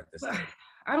prosper at this time.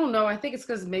 I don't know. I think it's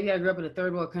because maybe I grew up in a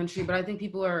third world country, but I think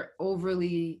people are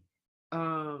overly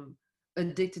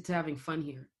addicted to having fun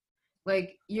here.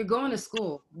 Like, you're going to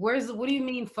school. What do you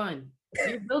mean fun?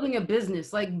 You're building a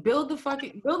business. Like, build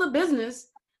a business.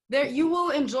 There, you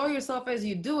will enjoy yourself as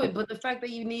you do it. But the fact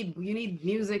that you need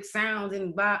music, sounds,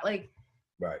 and right.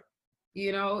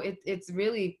 It's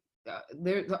really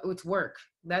it's work.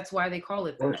 That's why they call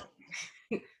it that.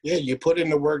 Yeah, you put in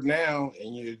the work now,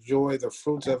 and you enjoy the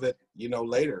fruits of it,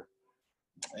 later.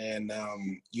 And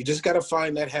you just got to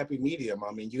find that happy medium.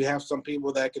 I mean, you have some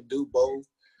people that could do both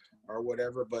or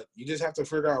whatever, but you just have to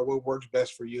figure out what works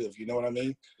best for you, if you know what I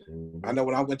mean. Mm-hmm. I know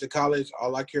when I went to college,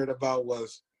 all I cared about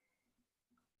was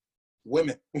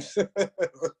women, and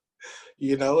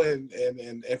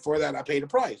for that I paid a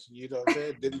price, you know what I'm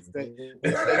saying? Didn't stay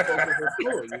focused in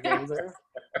school, you know what I'm saying?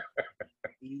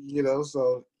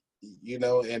 So,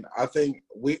 and I think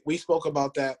we spoke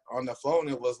about that on the phone.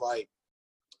 It was like,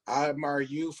 I admire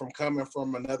you from coming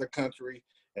from another country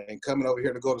and coming over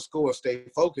here to go to school and stay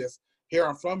focused. Here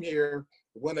I'm from here,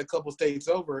 went a couple states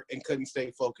over and couldn't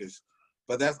stay focused.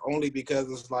 But that's only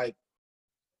because it's like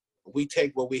we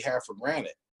take what we have for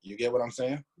granted. You get what I'm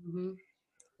saying? Mm-hmm.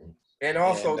 And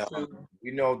also,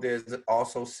 there's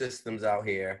also systems out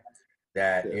here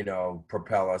that,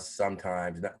 propel us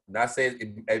sometimes. Not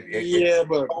saying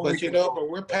but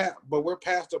we're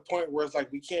past the point where it's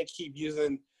like we can't keep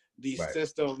using these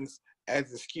systems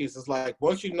as excuse. It's like,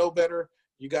 once you know better,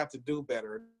 you got to do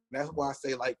better. And that's why I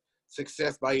say, like,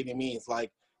 success by any means.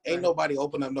 Like, ain't nobody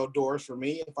open up no doors for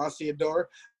me. If I see a door,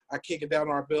 I kick it down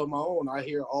or I build my own. I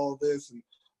hear all this and,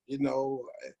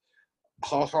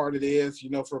 how hard it is,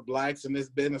 for blacks in this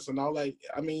business and all that.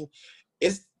 I mean,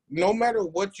 it's no matter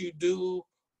what you do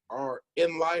or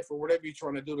in life or whatever you're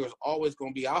trying to do, there's always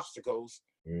going to be obstacles.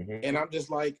 Mm-hmm. And I'm just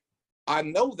like, I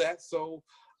know that, so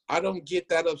I don't get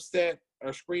that upset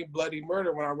or scream bloody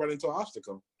murder when I run into an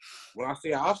obstacle. When I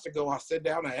see an obstacle, I sit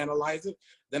down, I analyze it,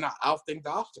 then I outthink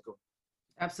the obstacle.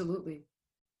 Absolutely.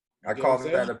 I call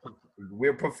that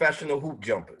we're professional hoop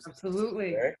jumpers.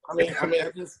 Absolutely. Right? I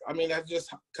mean, that's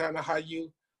just kind of how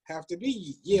you have to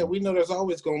be. Yeah, we know there's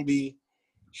always gonna be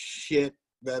shit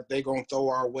that they gonna throw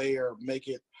our way or make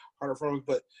it harder for us,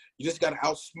 but you just gotta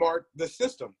outsmart the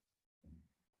system.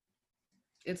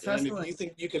 It's And hustling. if you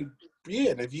think you can,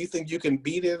 yeah, and if you think you can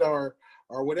beat it or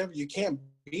whatever, you can't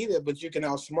beat it, but you can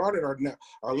outsmart it or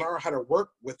learn how to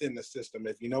work within the system.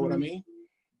 If you know what I mean.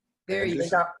 There And you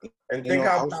think go.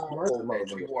 how outsmart powerful the that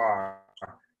motherfucker. you are.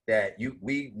 That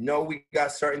we know we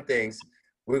got certain things.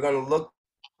 We're gonna look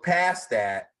past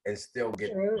that and still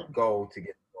get the goals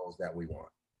that we want.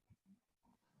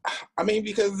 I mean,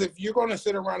 because if you're going to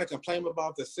sit around and complain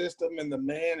about the system and the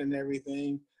man and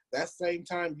everything, that same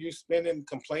time you spending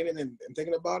complaining and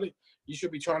thinking about it, you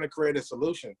should be trying to create a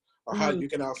solution or how you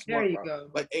can outsmart. There you go.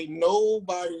 Like ain't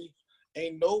nobody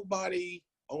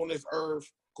on this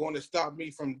earth going to stop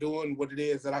me from doing what it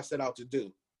is that I set out to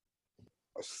do.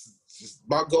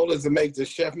 My goal is to make the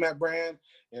Chef Matt brand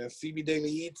and CB Daily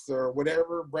Eats or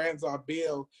whatever brands I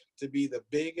build to be the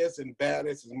biggest and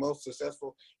baddest and most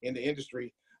successful in the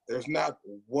industry. There's not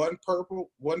one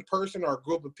person or a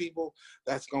group of people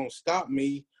that's going to stop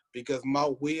me because my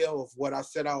will of what I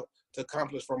set out to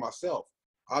accomplish for myself.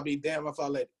 I'll be damned if I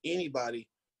let anybody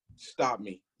stop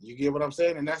me. You get what I'm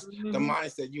saying? And that's the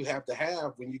mindset you have to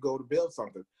have when you go to build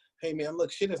something. Hey man,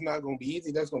 look, shit is not going to be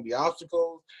easy. There's going to be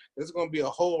obstacles. There's going to be a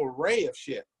whole array of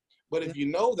shit. But if you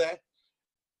know that,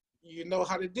 you know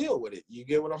how to deal with it. You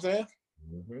get what I'm saying?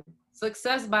 Mm-hmm.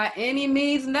 Success by any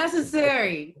means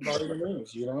necessary. By any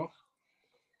means, you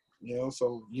know,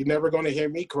 so you're never going to hear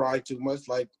me cry too much.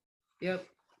 Like, Yep.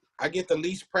 I get the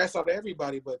least press out of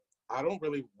everybody, but I don't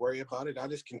really worry about it. I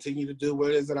just continue to do what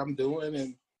it is that I'm doing.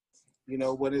 And, you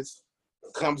know, when it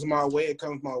comes my way, it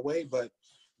comes my way. But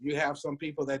you have some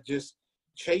people that just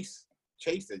chase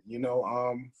it, you know.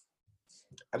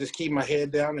 I just keep my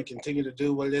head down and continue to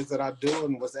do what it is that I do,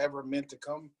 and what's ever meant to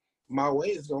come my way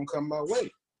is going to come my way.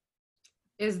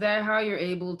 Is that how you're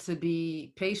able to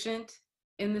be patient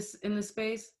in this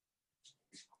space?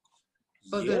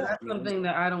 Because that's something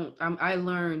that I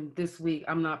learned this week.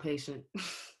 I'm not patient.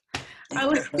 I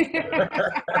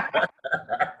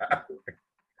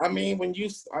mean, when you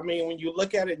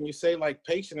look at it and you say like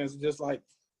patience is just like,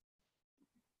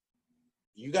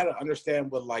 you got to understand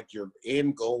what like your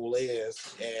end goal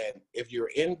is. And if your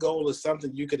end goal is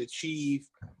something you could achieve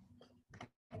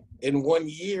in 1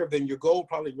 year, then your goal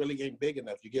probably really ain't big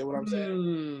enough. You get what I'm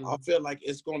saying? I feel like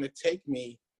it's going to take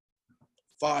me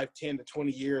 5, 10 to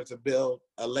 20 years to build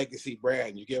a legacy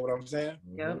brand. You get what I'm saying?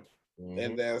 Yep. Mm-hmm.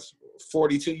 And as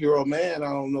 42-year-old man,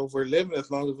 I don't know if we're living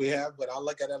as long as we have, but I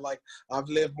look at it like I've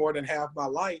lived more than half my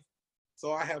life.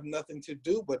 So I have nothing to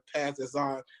do but pass this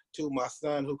on to my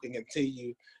son, who can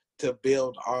continue to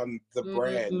build on the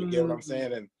brand. You get what I'm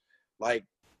saying? And like,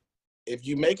 if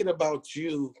you make it about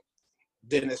you,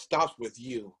 then it stops with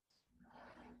you.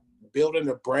 Building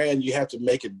a brand, you have to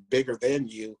make it bigger than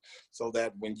you so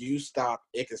that when you stop,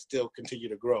 it can still continue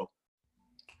to grow.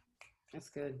 That's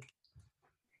good.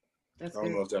 I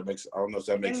don't know if that makes any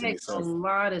sense. It makes a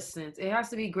lot of sense. It has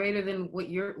to be greater than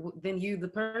than you, the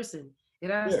person. It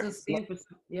has to stand for.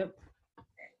 Yep.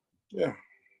 Yeah.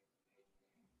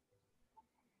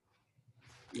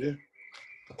 Yeah.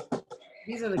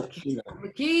 These are the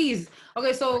keys.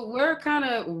 Okay, so we're kind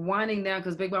of winding down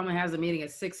because Big Mama has a meeting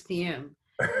at 6 p.m.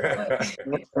 This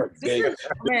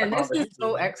is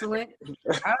so excellent.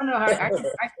 I don't know how I can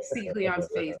see Cleon's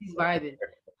face. He's vibing.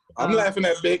 I'm laughing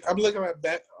at Big. I'm looking at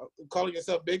back, calling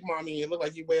yourself Big Mommy. You look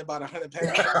like you weigh about 100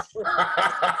 pounds.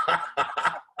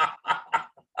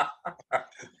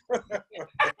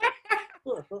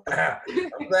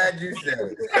 I'm glad you said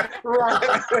it.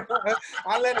 Right.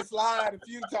 I let it slide a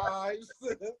few times.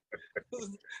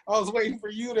 I was waiting for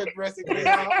you to address it.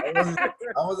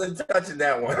 I wasn't touching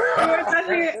that one.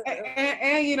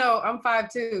 and you know, I'm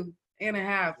 5'2" and a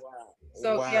half. Wow.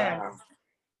 So wow. Yeah.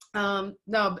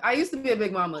 No, I used to be a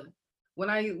big mama. When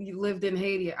I lived in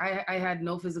Haiti, I had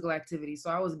no physical activity. So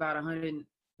I was about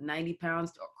 190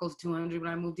 pounds, close to 200 when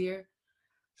I moved here.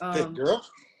 Good girl.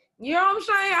 You know what I'm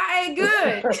saying? I ate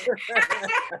good.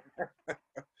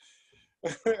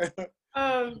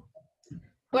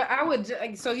 But I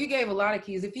would, so you gave a lot of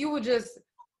keys. If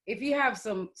you have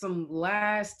some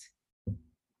last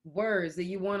words that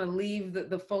you want to leave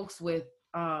the folks with,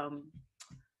 and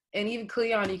even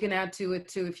Cleon, you can add to it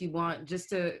too if you want,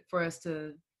 just for us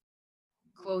to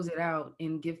close it out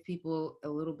and give people a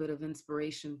little bit of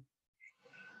inspiration.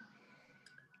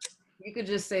 You could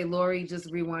just say, Lori, just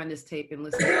rewind this tape and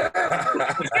listen.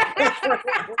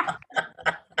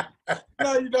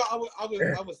 No, you know, I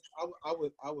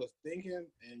was thinking,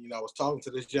 and you know, I was talking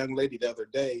to this young lady the other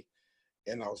day,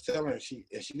 and I was telling her she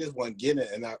just wasn't getting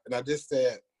it, and I just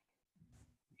said,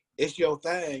 it's your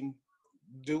thing.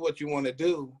 Do what you want to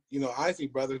do. You know, Isley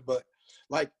Brothers, but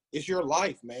like it's your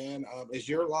life, man. It's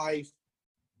your life.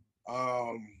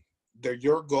 They're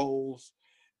your goals,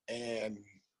 and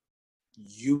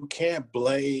you can't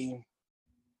blame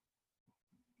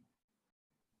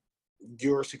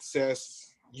your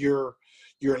success, your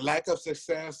lack of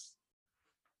success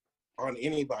on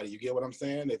anybody. You get what I'm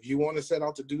saying? If you want to set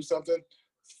out to do something,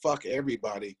 fuck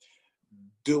everybody.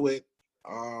 Do it.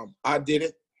 I did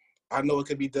it. I know it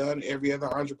could be done. Every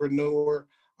other entrepreneur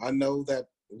I know that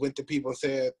went to people and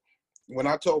said, when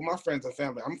I told my friends and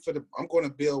family, I'm going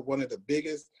to build one of the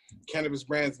biggest cannabis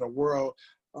brands in the world.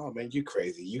 Oh man, you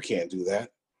crazy. You can't do that.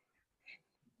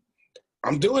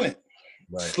 I'm doing it.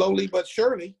 Right. Slowly but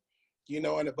surely, you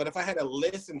know, but if I had to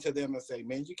listen to them and say,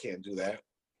 man, you can't do that.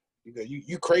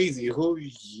 You crazy. Who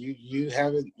you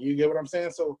haven't, you get what I'm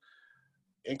saying? So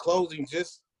in closing,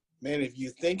 just, man, if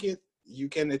you think it, you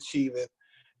can achieve it.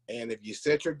 And if you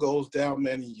set your goals down,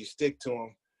 man, and you stick to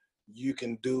them, you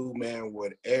can do, man,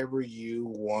 whatever you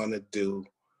want to do.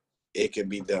 It can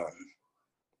be done.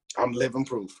 I'm living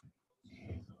proof.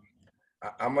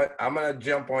 I'm gonna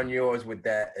jump on yours with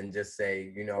that and just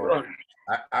say, you know,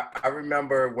 I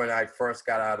remember when I first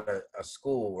got out of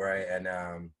school, right? And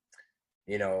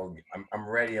you know, I'm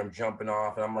ready, I'm jumping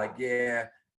off, and I'm like, yeah,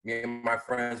 me and my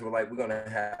friends were like, we're gonna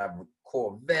have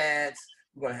Corvettes,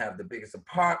 we're gonna have the biggest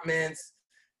apartments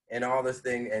and all this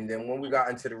thing. And then when we got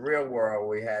into the real world,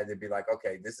 we had to be like,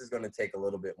 okay, this is gonna take a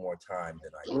little bit more time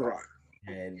than I thought.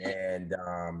 And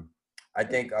I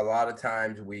think a lot of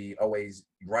times we always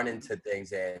run into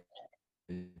things and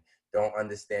don't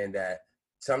understand that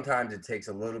sometimes it takes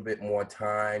a little bit more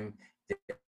time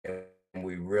than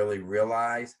we really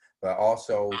realize, but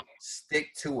also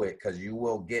stick to it, because you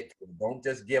will get to it. Don't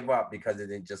just give up because it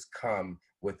didn't just come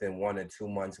within 1 or 2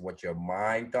 months what your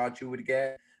mind thought you would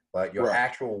get, but your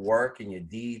actual work and your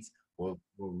deeds will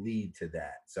lead to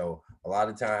that. So a lot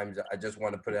of times I just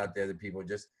want to put it out there to people,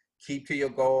 just keep to your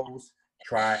goals.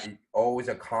 Try, always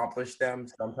accomplish them.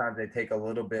 Sometimes they take a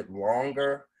little bit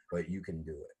longer, but you can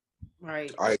do it.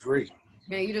 Right. I agree.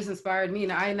 Man, you just inspired me.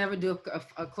 Now, I never do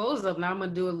a close up. Now I'm going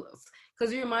to do it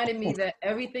because you reminded me that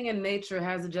everything in nature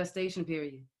has a gestation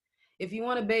period. If you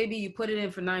want a baby, you put it in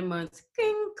for 9 months,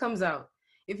 ding, comes out.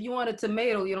 If you want a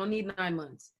tomato, you don't need 9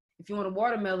 months. If you want a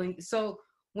watermelon. So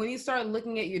when you start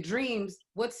looking at your dreams,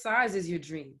 what size is your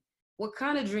dream? What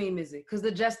kind of dream is it? Because the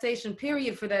gestation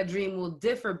period for that dream will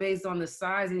differ based on the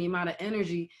size and the amount of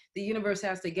energy the universe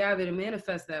has to gather to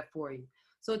manifest that for you.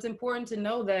 So it's important to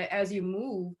know that as you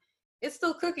move, it's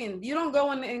still cooking. You don't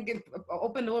go in and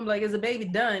open the womb like, is the baby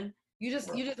done? You just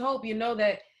hope, you know,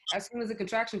 that as soon as the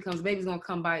contraction comes, baby's gonna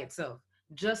come by itself.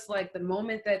 Just like the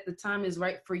moment that the time is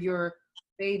right for your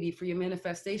baby, for your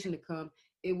manifestation to come,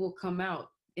 it will come out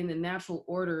in the natural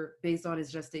order based on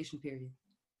its gestation period.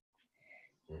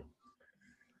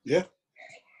 Yeah.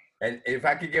 And if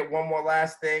I could get one more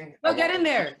last thing. Well, get in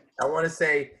there. I want to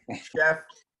say,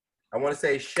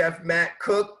 Chef Matt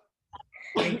Cook,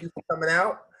 thank you for coming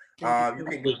out. You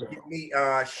can get me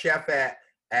Chef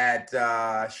at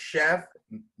Chef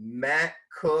Matt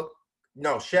Cook.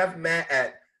 No, Chef Matt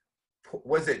at,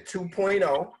 was it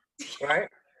 2.0, right?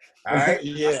 All right.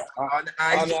 Yeah. On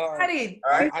IG.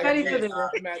 Ready for this.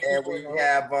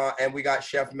 And we got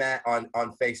Chef Matt on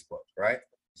Facebook, right?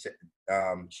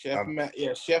 Chef Matt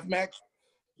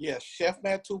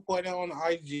 2.0 on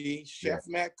IG, Chef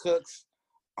Matt Cooks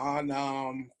on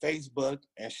Facebook,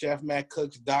 and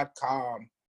chefmattcooks.com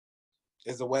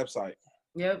is the website.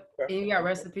 Yep. And you got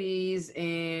recipes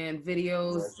and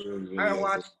videos. I gotta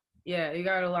watch. Yeah, you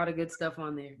got a lot of good stuff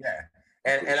on there. Yeah.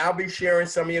 And I'll be sharing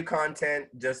some of your content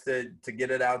just to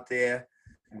get it out there.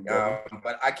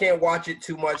 But I can't watch it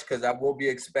too much because I will be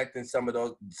expecting some of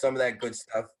that good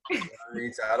stuff. You know what I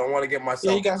mean? So I don't want to get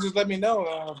myself. Yeah, you guys just let me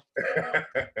know.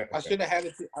 I should have had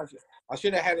it. I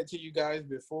should have had it to you guys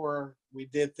before we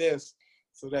did this,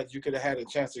 so that you could have had a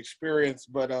chance to experience.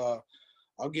 But I'll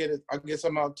get it. I'll get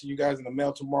some out to you guys in the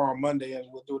mail tomorrow, Monday, and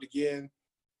we'll do it again.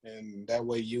 And that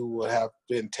way you will have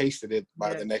been tasted it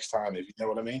by the next time, if you know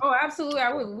what I mean. Oh, absolutely.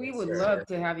 We would love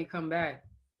to have you come back.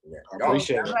 Yeah. I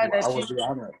appreciate it. I would be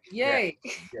honored. Yay.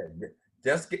 Yeah.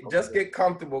 Just get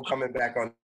comfortable coming back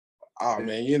on. Oh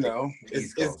man, you know,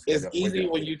 it's easy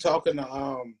when you're talking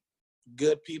to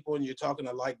good people and you're talking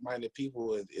to like-minded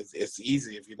people. It's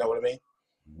easy, if you know what I mean.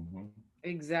 Mm-hmm.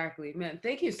 Exactly, man.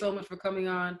 Thank you so much for coming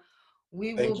on.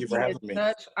 We Thank will you be for having in me.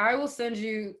 touch. I will send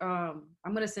you. I'm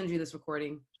gonna send you this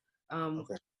recording,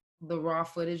 Okay. the raw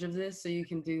footage of this, so you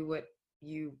can do what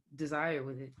you desire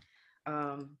with it.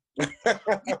 I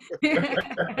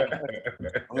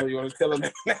know you want to tell them.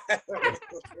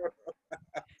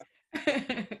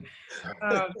 Man,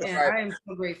 Right. I am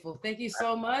so grateful. Thank you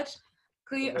so much.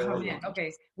 Cleo, oh man,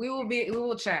 okay. We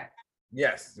will chat.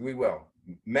 Yes, we will.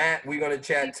 Matt, we're gonna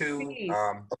chat too. Peace.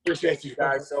 Appreciate Thank you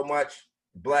guys so much.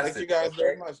 Blessings. Thank you guys okay?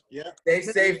 very much. Yeah. Stay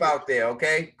safe out there,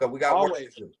 okay? Because we got work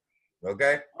Always. to do.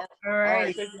 Okay. All All right.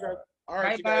 right. Thank you guys. All right,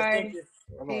 Bye you guys. bye. Thank you.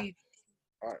 Bye-bye. Peace.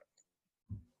 All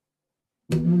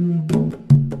right.